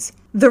tendencies.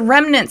 The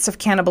remnants of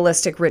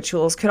cannibalistic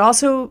rituals could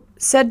also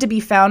said to be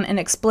found in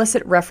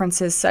explicit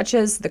references such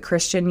as the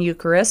Christian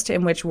Eucharist,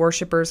 in which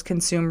worshippers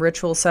consume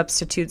ritual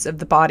substitutes of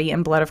the body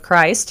and blood of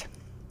Christ.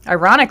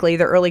 Ironically,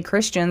 the early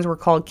Christians were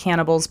called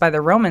cannibals by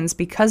the Romans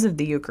because of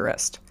the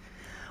Eucharist,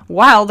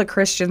 while the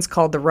Christians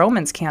called the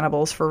Romans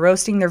cannibals for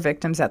roasting their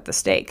victims at the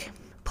stake.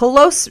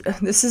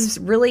 This is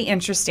really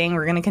interesting.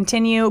 We're going to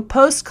continue.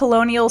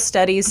 Post-colonial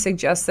studies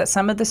suggest that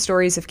some of the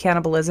stories of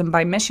cannibalism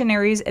by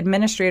missionaries,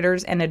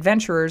 administrators, and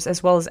adventurers,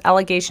 as well as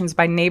allegations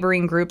by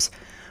neighboring groups,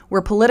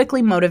 were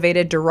politically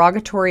motivated,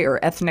 derogatory, or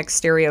ethnic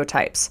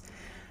stereotypes.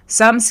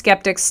 Some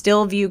skeptics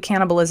still view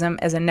cannibalism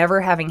as a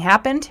never having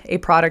happened, a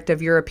product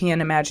of European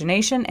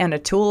imagination, and a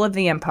tool of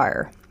the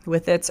empire,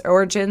 with its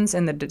origins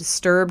in the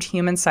disturbed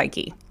human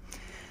psyche.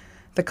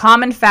 The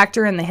common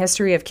factor in the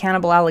history of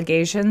cannibal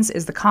allegations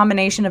is the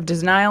combination of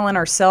denial in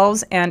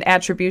ourselves and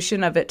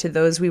attribution of it to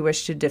those we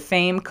wish to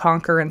defame,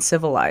 conquer, and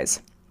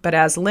civilize. But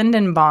as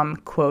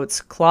Lindenbaum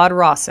quotes Claude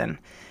Rawson,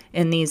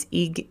 in these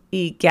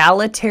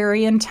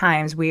egalitarian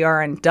times, we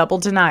are in double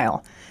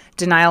denial.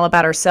 Denial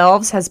about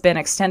ourselves has been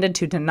extended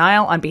to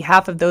denial on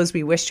behalf of those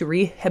we wish to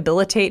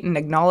rehabilitate and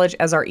acknowledge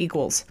as our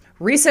equals.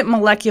 Recent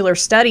molecular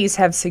studies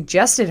have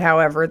suggested,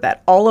 however,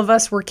 that all of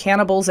us were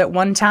cannibals at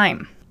one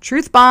time.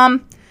 Truth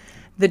bomb!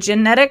 The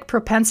genetic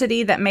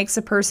propensity that makes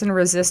a person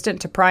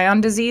resistant to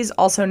prion disease,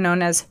 also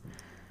known as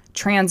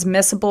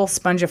transmissible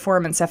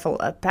spongiform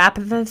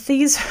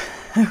encephalopathies,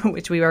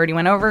 which we already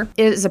went over,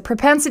 is a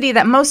propensity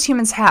that most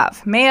humans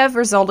have, may have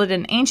resulted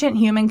in ancient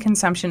human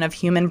consumption of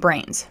human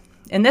brains.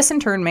 And this in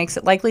turn makes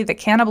it likely that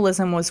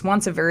cannibalism was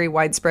once a very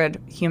widespread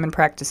human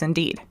practice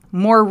indeed.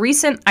 More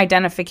recent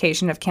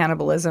identification of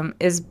cannibalism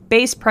is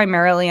based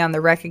primarily on the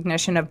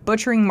recognition of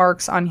butchering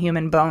marks on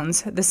human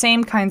bones, the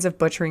same kinds of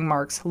butchering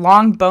marks,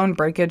 long bone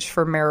breakage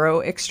for marrow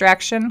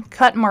extraction,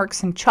 cut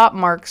marks and chop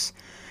marks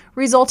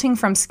resulting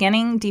from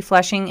skinning,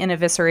 defleshing, and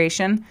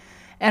evisceration,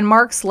 and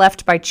marks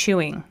left by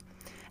chewing,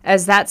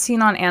 as that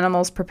seen on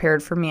animals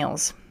prepared for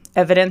meals.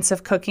 Evidence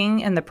of cooking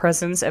in the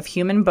presence of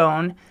human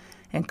bone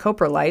and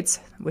coprolites,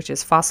 which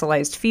is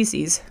fossilized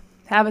feces,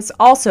 have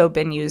also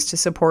been used to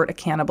support a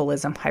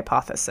cannibalism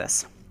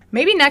hypothesis.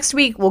 Maybe next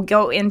week we'll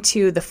go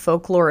into the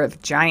folklore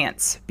of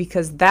giants,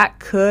 because that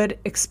could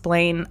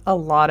explain a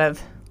lot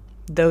of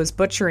those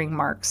butchering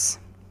marks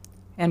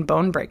and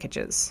bone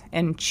breakages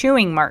and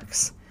chewing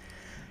marks.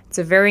 It's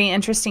a very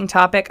interesting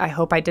topic. I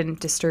hope I didn't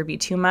disturb you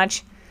too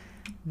much.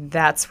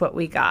 That's what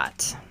we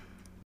got.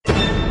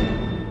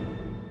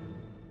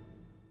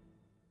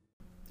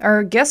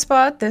 Our guest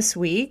spot this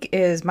week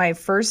is my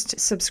first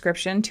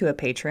subscription to a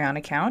Patreon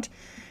account.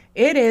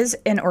 It is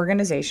an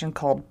organization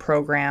called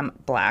Program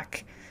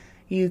Black.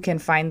 You can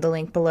find the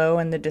link below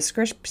in the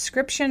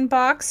description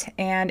box,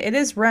 and it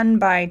is run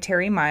by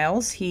Terry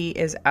Miles. He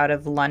is out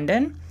of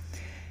London.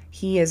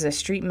 He is a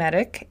street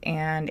medic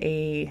and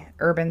a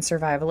urban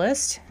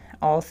survivalist.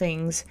 All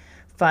things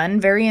fun,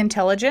 very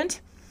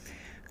intelligent.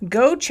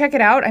 Go check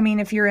it out. I mean,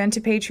 if you're into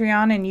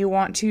Patreon and you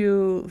want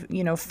to,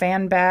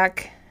 fan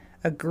back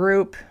a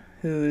group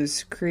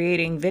who's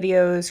creating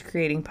videos,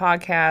 creating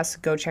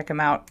podcasts, go check them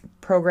out.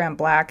 Program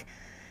Black,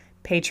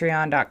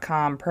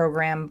 patreon.com,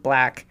 Program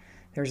Black.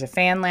 There's a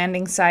fan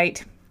landing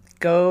site.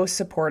 Go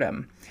support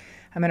them.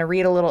 I'm going to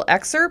read a little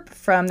excerpt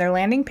from their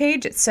landing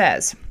page. It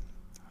says,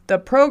 "The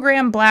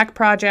Program Black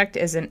project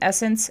is in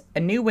essence a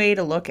new way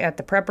to look at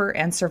the prepper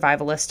and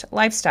survivalist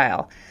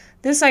lifestyle.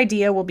 This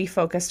idea will be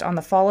focused on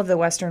the fall of the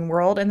Western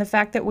world and the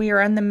fact that we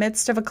are in the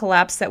midst of a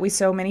collapse that we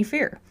so many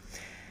fear.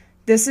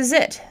 This is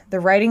it. The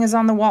writing is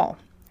on the wall.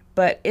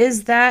 But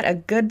is that a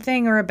good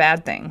thing or a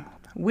bad thing?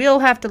 We'll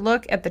have to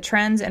look at the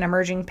trends and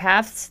emerging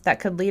paths that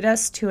could lead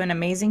us to an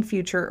amazing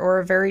future or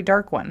a very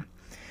dark one.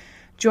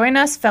 Join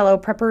us, fellow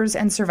preppers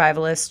and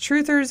survivalists,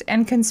 truthers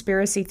and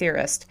conspiracy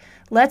theorists.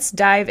 Let's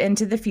dive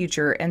into the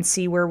future and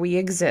see where we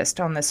exist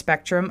on the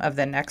spectrum of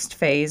the next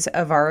phase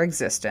of our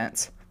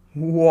existence."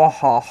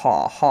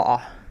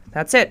 Wahahaha.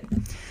 That's it.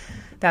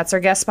 That's our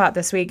guest spot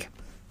this week.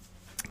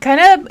 Kind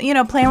of,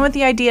 playing with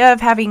the idea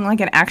of having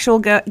like an actual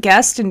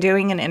guest and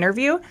doing an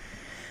interview.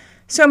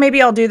 So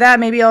maybe I'll do that.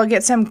 Maybe I'll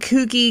get some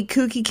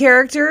kooky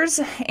characters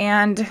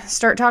and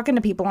start talking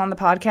to people on the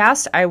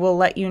podcast. I will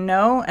let you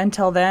know.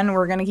 Until then,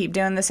 we're going to keep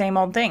doing the same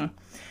old thing.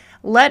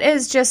 Let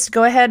us just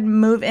go ahead and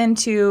move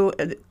into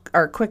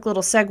our quick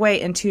little segue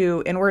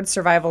into Inward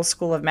Survival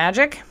School of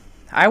Magic.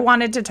 I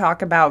wanted to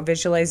talk about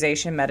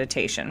visualization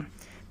meditation.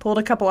 Pulled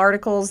a couple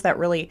articles that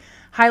really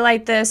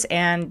highlight this,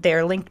 and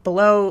they're linked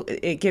below.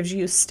 It gives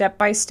you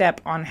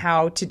step-by-step on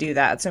how to do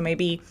that. So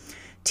maybe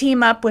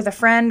team up with a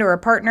friend or a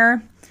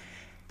partner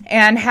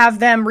and have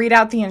them read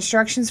out the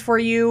instructions for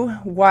you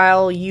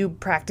while you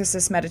practice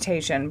this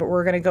meditation. But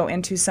we're going to go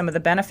into some of the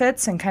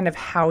benefits and kind of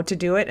how to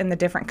do it and the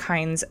different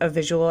kinds of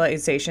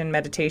visualization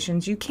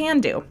meditations you can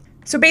do.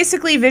 So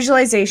basically,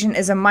 visualization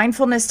is a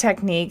mindfulness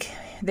technique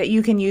that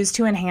you can use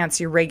to enhance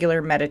your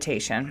regular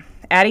meditation.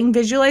 Adding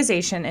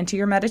visualization into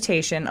your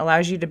meditation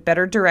allows you to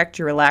better direct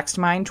your relaxed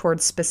mind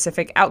towards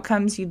specific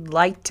outcomes you'd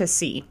like to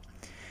see.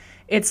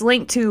 It's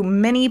linked to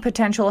many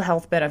potential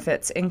health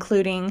benefits,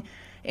 including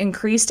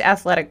increased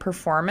athletic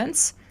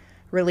performance,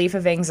 relief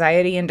of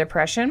anxiety and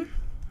depression,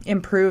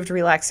 improved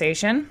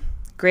relaxation,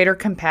 greater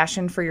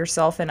compassion for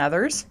yourself and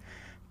others,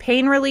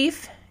 pain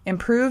relief,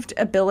 improved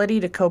ability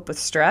to cope with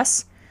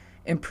stress,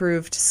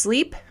 improved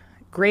sleep,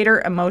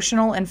 greater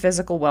emotional and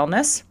physical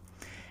wellness,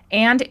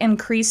 and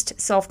increased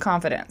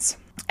self-confidence.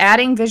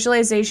 Adding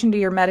visualization to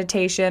your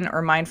meditation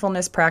or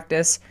mindfulness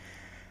practice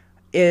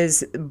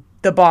is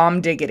the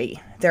bomb diggity.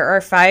 There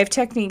are 5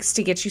 techniques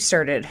to get you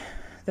started.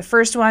 The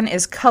first one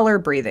is color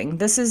breathing.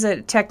 This is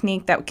a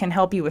technique that can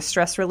help you with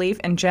stress relief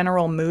and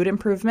general mood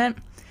improvement.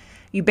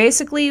 You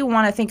basically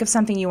want to think of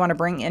something you want to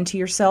bring into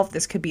yourself.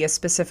 This could be a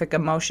specific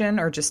emotion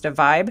or just a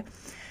vibe.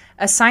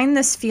 Assign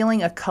this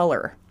feeling a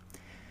color.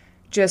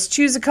 Just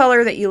choose a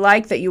color that you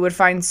like, that you would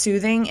find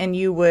soothing, and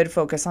you would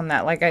focus on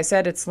that. Like I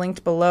said, it's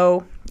linked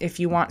below. If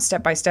you want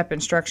step-by-step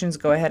instructions,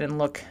 go ahead and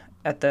look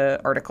at the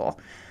article.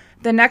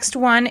 The next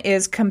one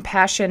is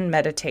compassion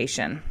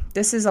meditation.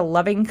 This is a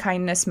loving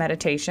kindness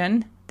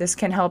meditation. This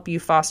can help you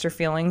foster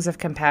feelings of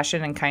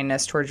compassion and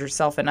kindness towards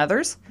yourself and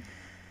others.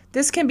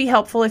 This can be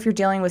helpful if you're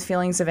dealing with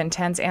feelings of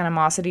intense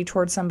animosity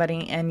towards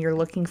somebody and you're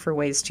looking for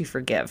ways to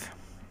forgive.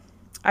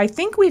 I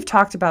think we've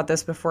talked about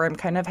this before. I'm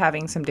kind of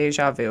having some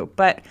deja vu,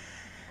 but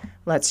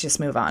let's just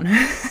move on.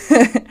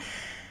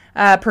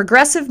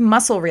 Progressive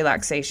muscle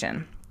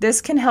relaxation. This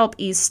can help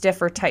ease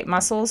stiff or tight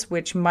muscles,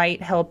 which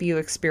might help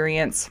you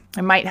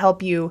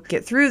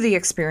get through the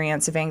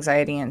experience of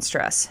anxiety and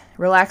stress.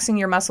 Relaxing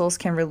your muscles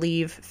can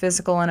relieve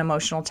physical and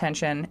emotional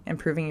tension,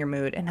 improving your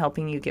mood and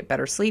helping you get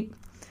better sleep.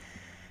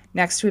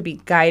 Next would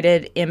be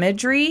guided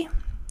imagery.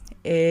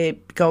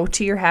 Go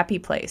to your happy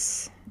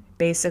place.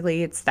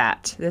 Basically, it's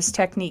that. This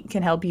technique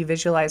can help you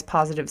visualize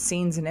positive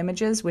scenes and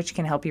images, which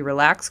can help you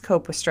relax,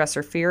 cope with stress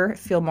or fear,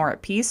 feel more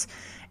at peace.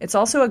 It's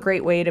also a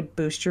great way to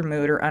boost your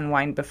mood or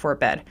unwind before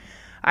bed.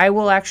 I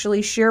will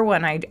actually share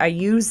one. I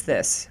use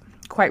this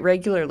quite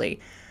regularly.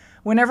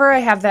 Whenever I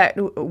have that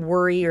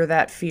worry or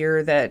that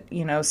fear that,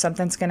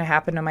 something's going to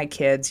happen to my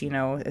kids,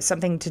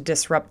 something to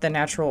disrupt the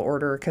natural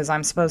order because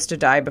I'm supposed to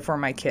die before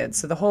my kids.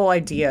 So the whole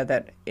idea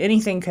that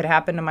anything could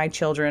happen to my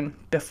children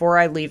before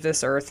I leave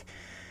this earth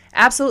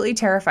absolutely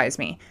terrifies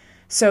me.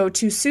 So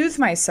to soothe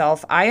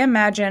myself, I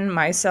imagine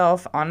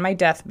myself on my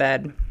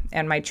deathbed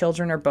and my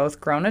children are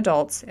both grown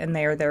adults and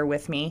they are there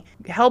with me,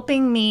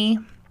 helping me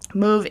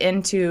move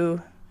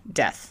into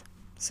death.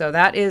 So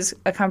that is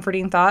a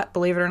comforting thought,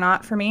 believe it or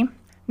not, for me.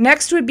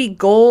 Next would be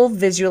goal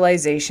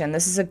visualization.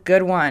 This is a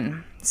good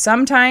one.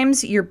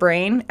 Sometimes your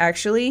brain,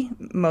 actually,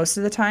 most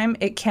of the time,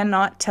 it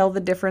cannot tell the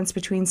difference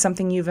between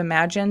something you've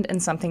imagined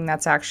and something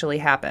that's actually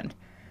happened.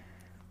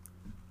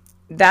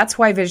 That's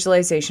why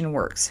visualization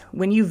works.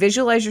 When you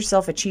visualize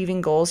yourself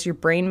achieving goals, your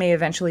brain may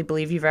eventually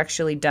believe you've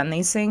actually done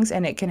these things,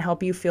 and it can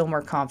help you feel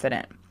more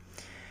confident.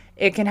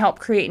 It can help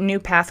create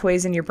new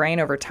pathways in your brain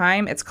over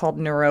time. It's called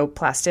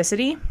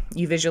neuroplasticity.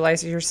 You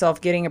visualize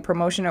yourself getting a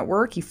promotion at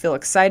work. You feel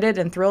excited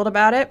and thrilled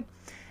about it.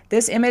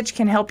 This image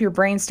can help your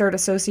brain start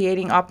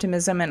associating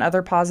optimism and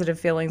other positive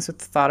feelings with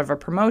the thought of a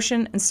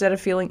promotion instead of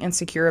feeling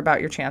insecure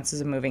about your chances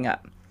of moving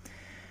up.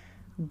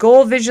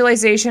 Goal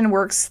visualization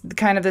works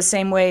kind of the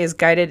same way as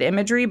guided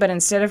imagery, but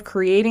instead of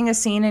creating a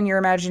scene in your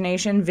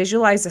imagination,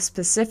 visualize a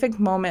specific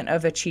moment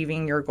of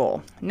achieving your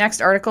goal.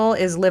 Next article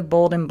is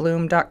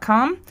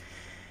liveboldandbloom.com.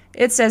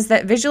 It says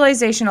that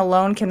visualization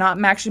alone cannot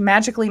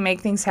magically make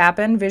things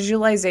happen.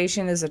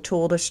 Visualization is a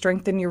tool to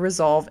strengthen your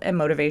resolve and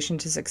motivation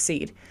to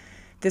succeed.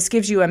 This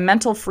gives you a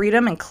mental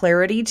freedom and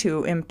clarity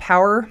to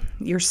empower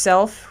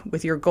yourself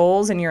with your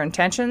goals and your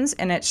intentions,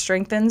 and it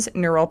strengthens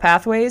neural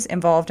pathways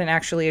involved in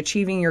actually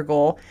achieving your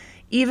goal,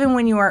 even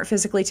when you aren't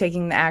physically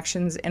taking the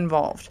actions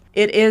involved.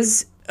 It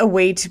is a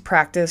way to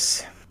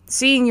practice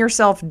seeing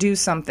yourself do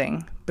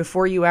something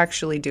before you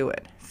actually do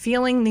it.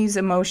 Feeling these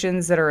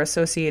emotions that are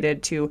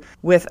associated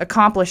with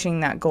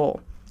accomplishing that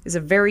goal is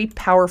a very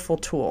powerful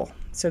tool.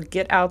 So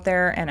get out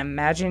there and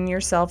imagine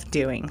yourself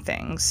doing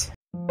things.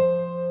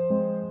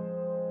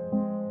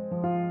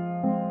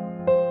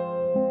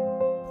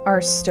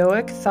 Our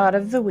Stoic thought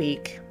of the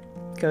week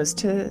goes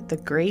to the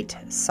great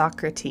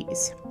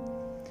Socrates.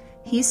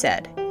 He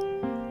said,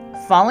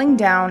 "Falling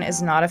down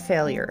is not a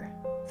failure.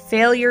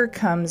 Failure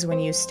comes when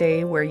you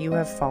stay where you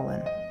have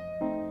fallen.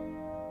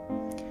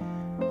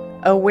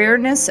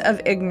 Awareness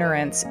of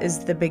ignorance is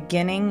the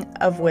beginning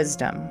of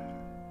wisdom."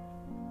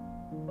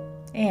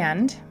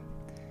 And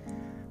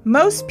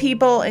most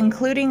people,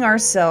 including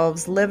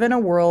ourselves, live in a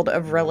world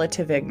of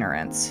relative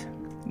ignorance.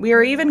 We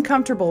are even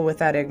comfortable with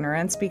that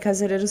ignorance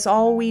because it is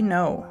all we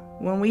know.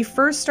 When we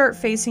first start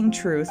facing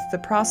truth, the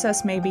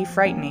process may be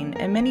frightening,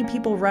 and many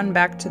people run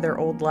back to their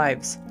old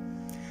lives.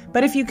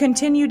 But if you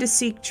continue to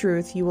seek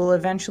truth, you will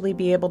eventually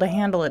be able to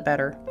handle it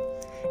better.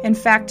 In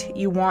fact,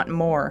 you want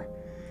more.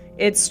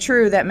 It's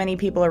true that many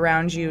people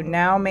around you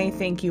now may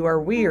think you are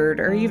weird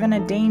or even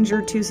a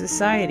danger to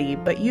society,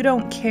 but you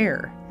don't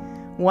care.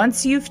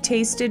 Once you've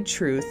tasted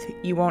truth,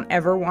 you won't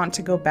ever want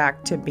to go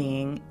back to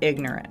being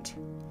ignorant.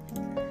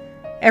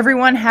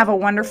 Everyone, have a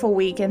wonderful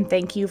week, and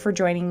thank you for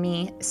joining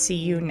me. See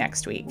you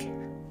next week.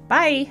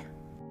 Bye!